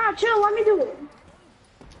do it. Nah, chill. Let me do it.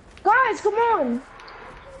 Guys, come on.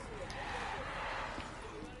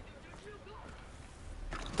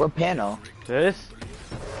 What panel? This?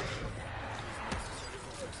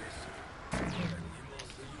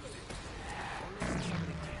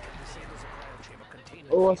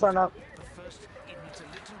 Oh, what's on up?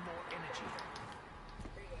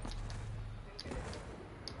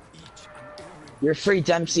 You're free,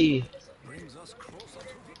 Dempsey.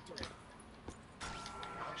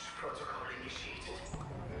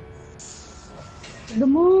 The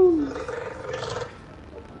moon.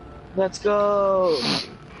 Let's go.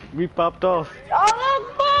 We popped off.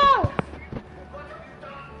 Oh, fuck!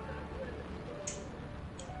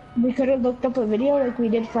 We could have looked up a video like we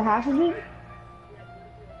did for half of it.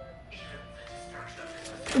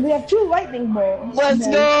 We have 2 lightning bolts. Let's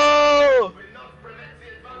go.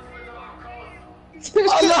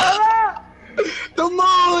 Allah! The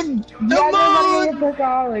moon! The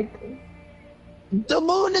moon! The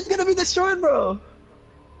moon is gonna be destroyed, bro!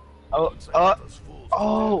 Oh!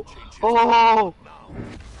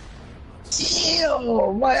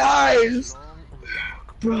 Ew, my eyes!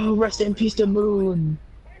 Bro, rest in peace, the moon!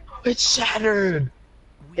 It's shattered!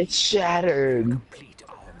 It's shattered!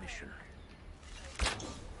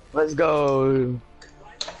 Let's go!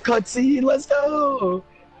 Cutscene, let's go!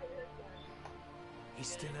 He's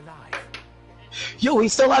still alive. Yo, he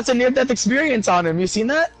still has a near-death experience on him, you seen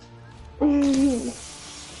that? Sorry.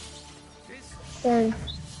 Will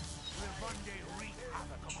one day wreak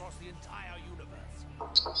havoc across the entire universe.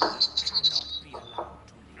 Cannot be allowed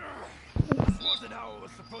to live. This wasn't how it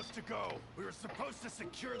was supposed to go. We were supposed to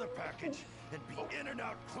secure the package and be in and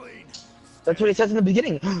out clean. That's what he says in the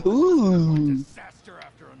beginning. Ooh! Disaster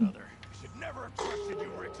after another. I should never have trusted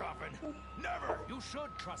you, Richthofen. Never. You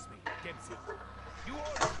should trust me, Dempsey. You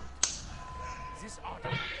ought to. This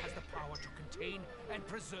artifact has the power to contain and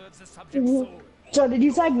preserve the subject's soul. So did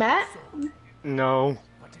you tag Matt? No.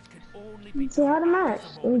 But it can only be So how to Matt?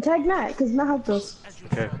 We tag Matt, because Matt helped us.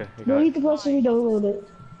 Okay, okay. You got Delete it. the post and redownload it.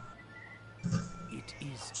 It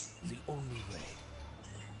is the only way.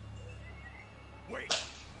 Wait!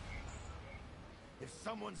 If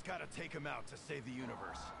someone's gotta take him out to save the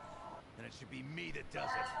universe, then it should be me that does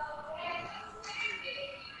it.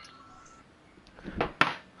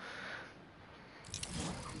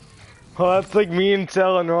 Oh, that's like me and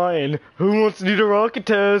Sal and Ryan. Who wants to do the rocket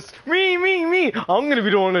test? Me! I'm gonna be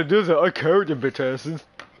the one that does it. I carried the bitch asses.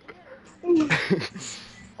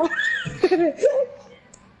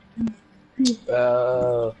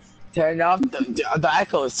 Turn off the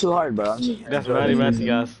echo is too hard, bro. That's Matty Matty,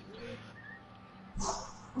 guys.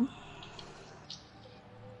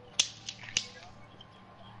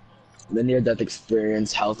 The near-death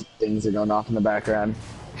experience, health things are going off in the background.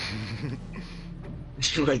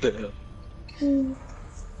 What the hell?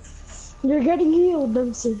 You're getting healed,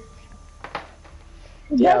 Dempsey.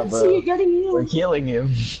 Yeah, Dempsey, bro. you're getting healed. We're healing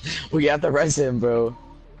him. We have to rest him, bro.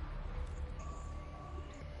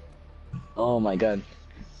 Oh my god.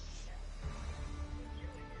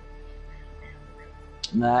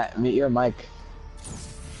 Matt, mute your mic.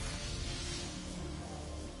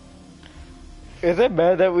 Is it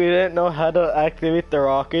bad that we didn't know how to activate the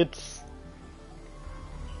rockets?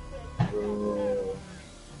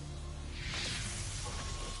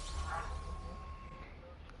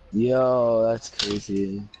 Yo, that's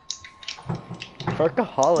crazy.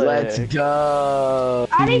 Workaholic. Let's go.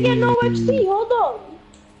 I didn't get no XP, hold on.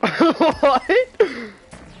 What?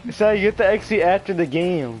 So you get the XP after the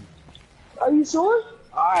game. Are you sure?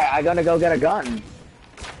 Alright, I gotta go get a gun.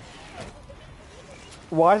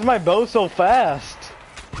 Why is my bow so fast?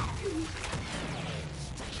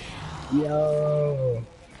 Yo.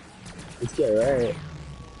 Let's get right.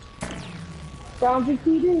 Round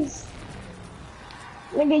 50 days.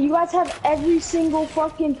 Nigga, you guys have every single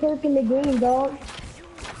fucking perk in the game, dog.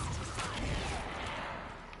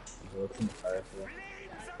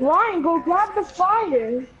 Ryan, go grab the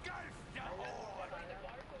fire.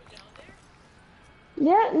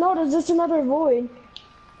 Yeah, no, there's just another void.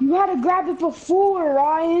 You had to grab it before,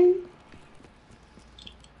 Ryan.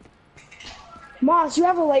 Moss, you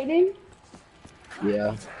have a lightning?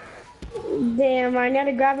 Yeah. Damn, I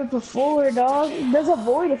gotta grab it before, dog. There's a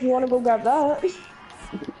void if you want to go grab that.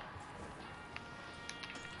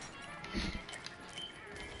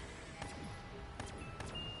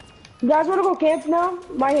 You guys want to go camp now?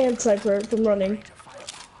 My hand's like hurt from running.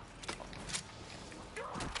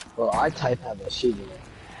 Well, I type have a shooting.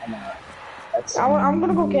 I'm not. That's I'm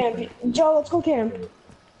gonna go camp. Joe, let's go camp.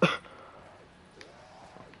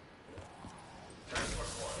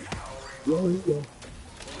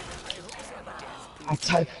 I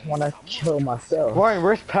type wanna kill myself. Ryan,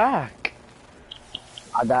 where's Pack?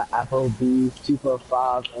 I got Apple B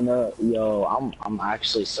 245 and yo, I'm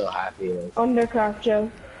actually so happy. Like, Undercraft,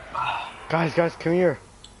 Joe. Guys, come here.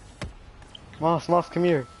 Moss, come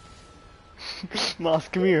here. Moss,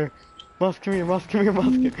 come here. Moss, come here. Moss, come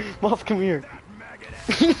here. Moss, come here.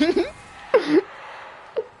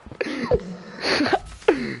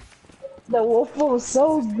 The wolf was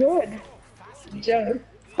so good. Joe.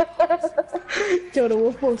 Joe, the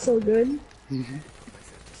wolf was so good.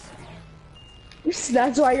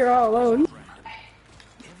 That's why you're all alone.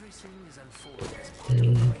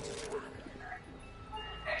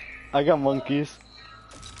 I got monkeys.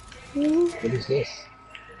 what is this?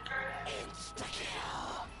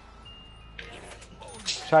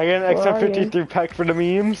 Should I get an Where are you? XM53 pack for the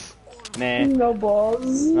memes? Nah, No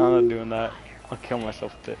balls. no, I'm not doing that. I'll kill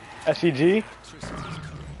myself with it. SEG?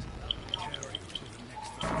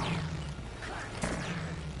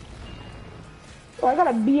 Oh, I got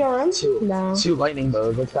a BRM? No. Two lightning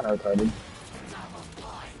bows. That's kind of retarded.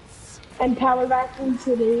 And power back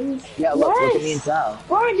into these. Yeah, look at me Yes! and Sal.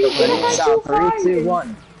 Ryan, you could have had Sal, two 3, 2, fires.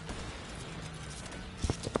 1.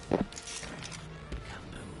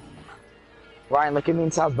 Ryan, look at me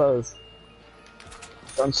and Sal's bows.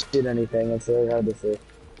 Don't shoot anything. It's really hard to see.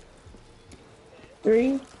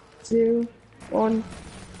 3, 2, 1.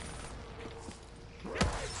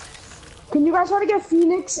 Can you guys try to get a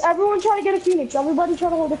Phoenix? Everyone try to get a Phoenix. Everybody try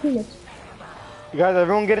to hold a Phoenix. You guys,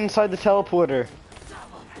 everyone get inside the teleporter.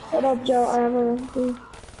 Hold up, Joe. I have a...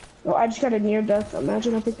 Oh, I just got a near death.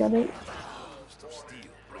 Imagine I picked that up.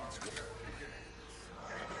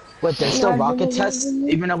 Wait, there's still Yeah, rocket yeah, tests? yeah,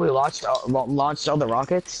 yeah. Even though we launched all the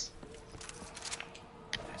rockets?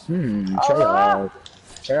 Treyarch's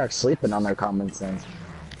sleeping on their common sense.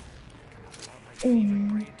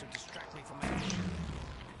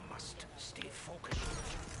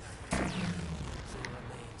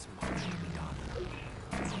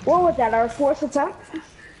 What was that? Our fourth attempt?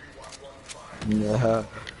 Yeah.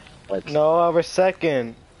 Like, No, our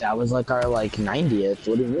second. that was like our, 90th.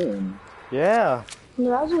 What do you mean? Yeah. No,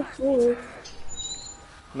 that was our fourth.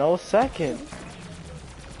 No, second.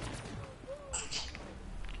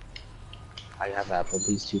 I have Apple,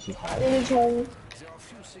 please, 2 for 5. Anytime.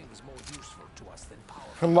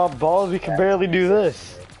 From my balls, we can barely do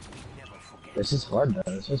this. This is hard, though.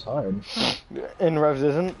 This is hard. And Revs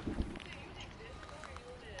isn't.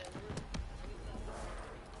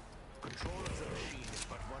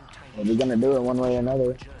 We're gonna do it one way or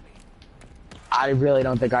another. I really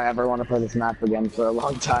don't think I ever want to play this map again for a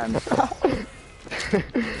long time.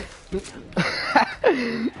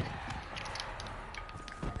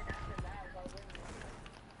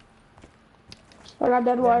 Hold got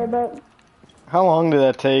dead wire, but How long did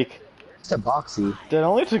that take? It's a boxy. That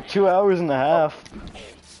only took 2.5 hours.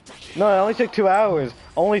 No, it only took 2 hours.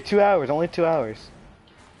 Only 2 hours. Only 2 hours.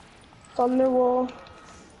 Thunderwall.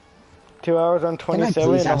 2 hours on Can I 27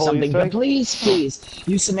 please and the have whole something? Easter egg? Please, please.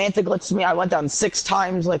 You Samantha glitched me. I went down 6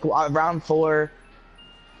 times, like round 4.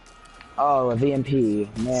 Oh, a VMP.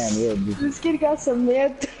 Man, weird. This kid got some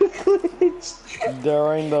mad glitch.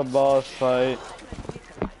 During the boss fight.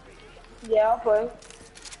 Yeah, I'll play.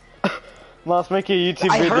 Moss, make a YouTube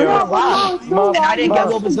I video. heard it loud, Moss, and I didn't get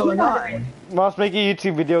Moss, what was going on. Moss, make a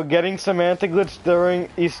YouTube video getting Samantha glitched during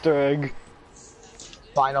Easter egg.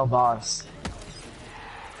 Final boss.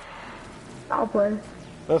 I'll play.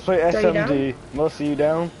 Let's play Are you SMD. Most of you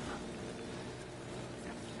down?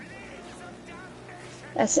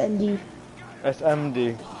 SND.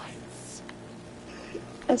 SMD.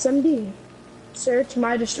 SMD. Search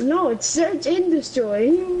my destroy. No, it's search and destroy.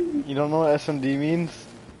 You don't know what SMD means?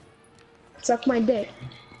 Suck my dick.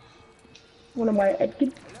 What am I?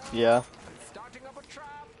 Yeah.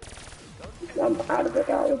 I'm out of it,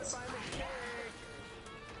 Alex.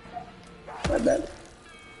 I bet.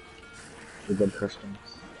 The good Christians.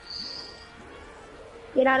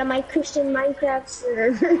 Get out of my Christian Minecraft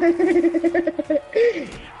server.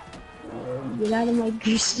 Get out of my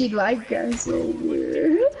Christian Minecraft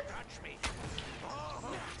server.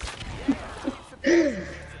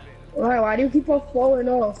 Why do you keep on falling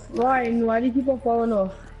off? Ryan, why do you keep on falling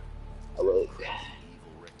off? Hello.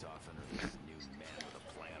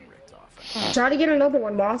 Try to get another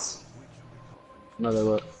one, boss. Another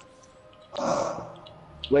look.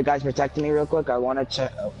 Wait, guys, protect me real quick. I want to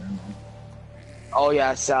check. Oh, never mind. Oh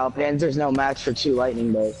yeah, Sal. Panzer's no match for 2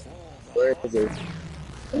 lightning bolts. Where is he?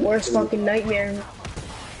 Worst fucking nightmare.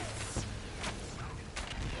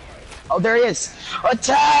 Oh, there he is.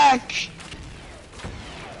 Attack!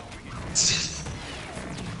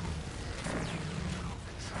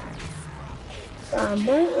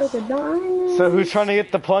 Burnt like a diamond. So who's trying to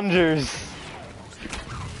get the plungers?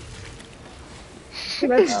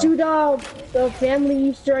 Let's do the family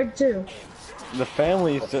Easter egg too. The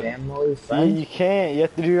families. Family friend? You can't. You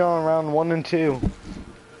have to do it on round 1 and 2.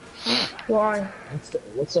 Why?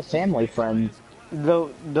 What's a family friend?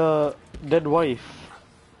 The dead wife.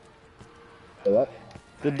 The what?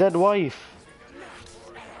 The dead wife.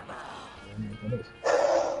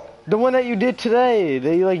 The one that you did today.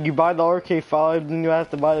 They like you buy the RK5, then you have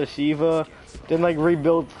to buy the Shiva, then like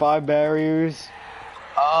rebuild 5 barriers.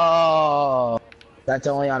 Oh, that's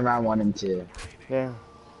only on round 1 and 2. Yeah.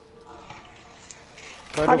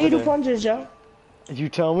 Right How do you do there. plunges, Joe? You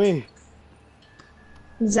tell me.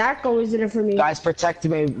 Zach always did it for me. Guys, protect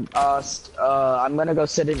me. I'm gonna go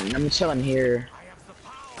sit in. I'm chilling here.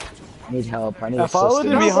 I need help. I need If I was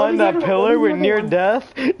assistance. behind No, that pillar with near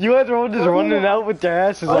death, you guys were just running out with their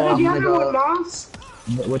asses Oh, did on. you I'm have gonna it go- with Moss?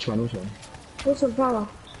 Which one? Which one? What's up, Paula?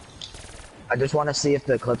 I just want to see if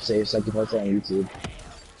the clip saves so I can post it on YouTube.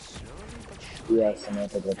 Yeah,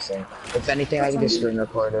 Samantha clip save. If anything, I can just screen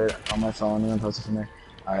record it on my phone and then post it from there.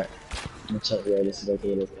 Alright. I'm gonna check where this is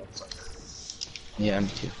located. Yeah, me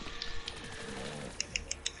too.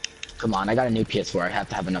 Come on, I got a new PS4. I have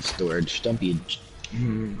to have enough storage. Don't be.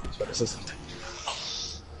 What is this?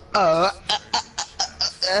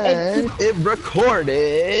 It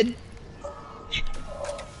recorded.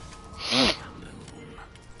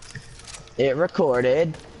 It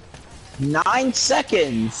recorded 9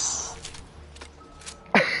 seconds.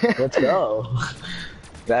 Let's go.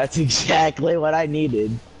 That's exactly what I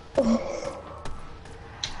needed.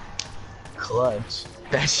 Clutch.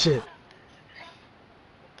 That shit.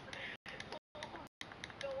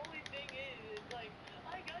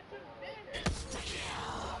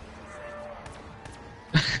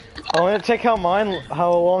 I want to check how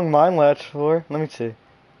long mine lasts for. Let me see.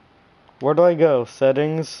 Where do I go?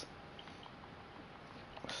 Settings.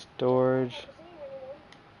 Storage.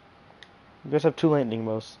 You guys have 2 lightning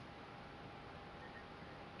bows.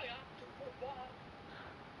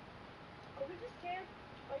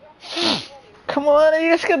 Come on, I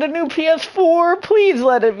just got a new PS4. Please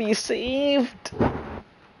let it be saved.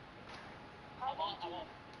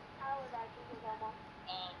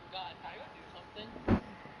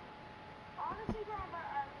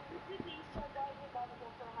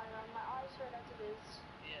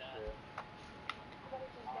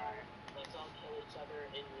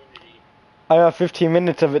 I got 15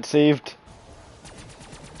 minutes of it saved.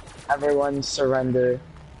 Everyone surrender.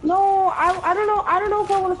 No, I don't know. I don't know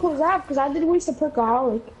if I want to close that because I did waste a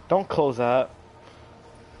perkaholic. Don't close that.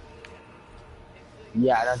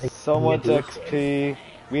 Yeah, I don't think So we much do. XP.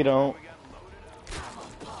 We don't.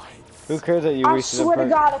 Who cares that you I wasted a swear to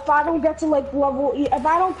part? God, if I don't get to like level, if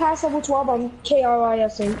I don't pass level 12, I'm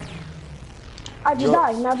KRISing. I just Yo.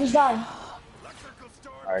 died. Now just die.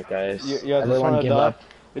 Alright, guys. You guys just Everyone wanna give die? up.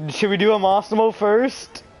 Should we do a Mossimo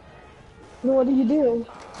first? What do you do?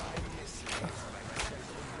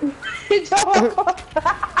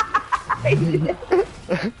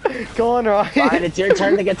 Go on, Ryan. Fine, it's your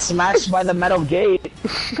turn to get smashed by the metal gate.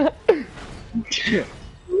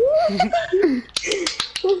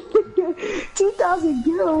 2,000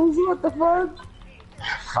 kills. What the fuck?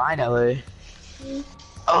 Finally.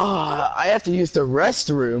 Oh, I have to use the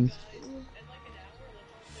restroom.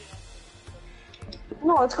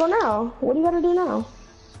 No, let's go now. What do you gotta do now?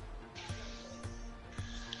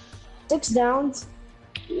 6 downs.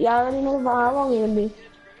 Yeah, I already know how long it would be.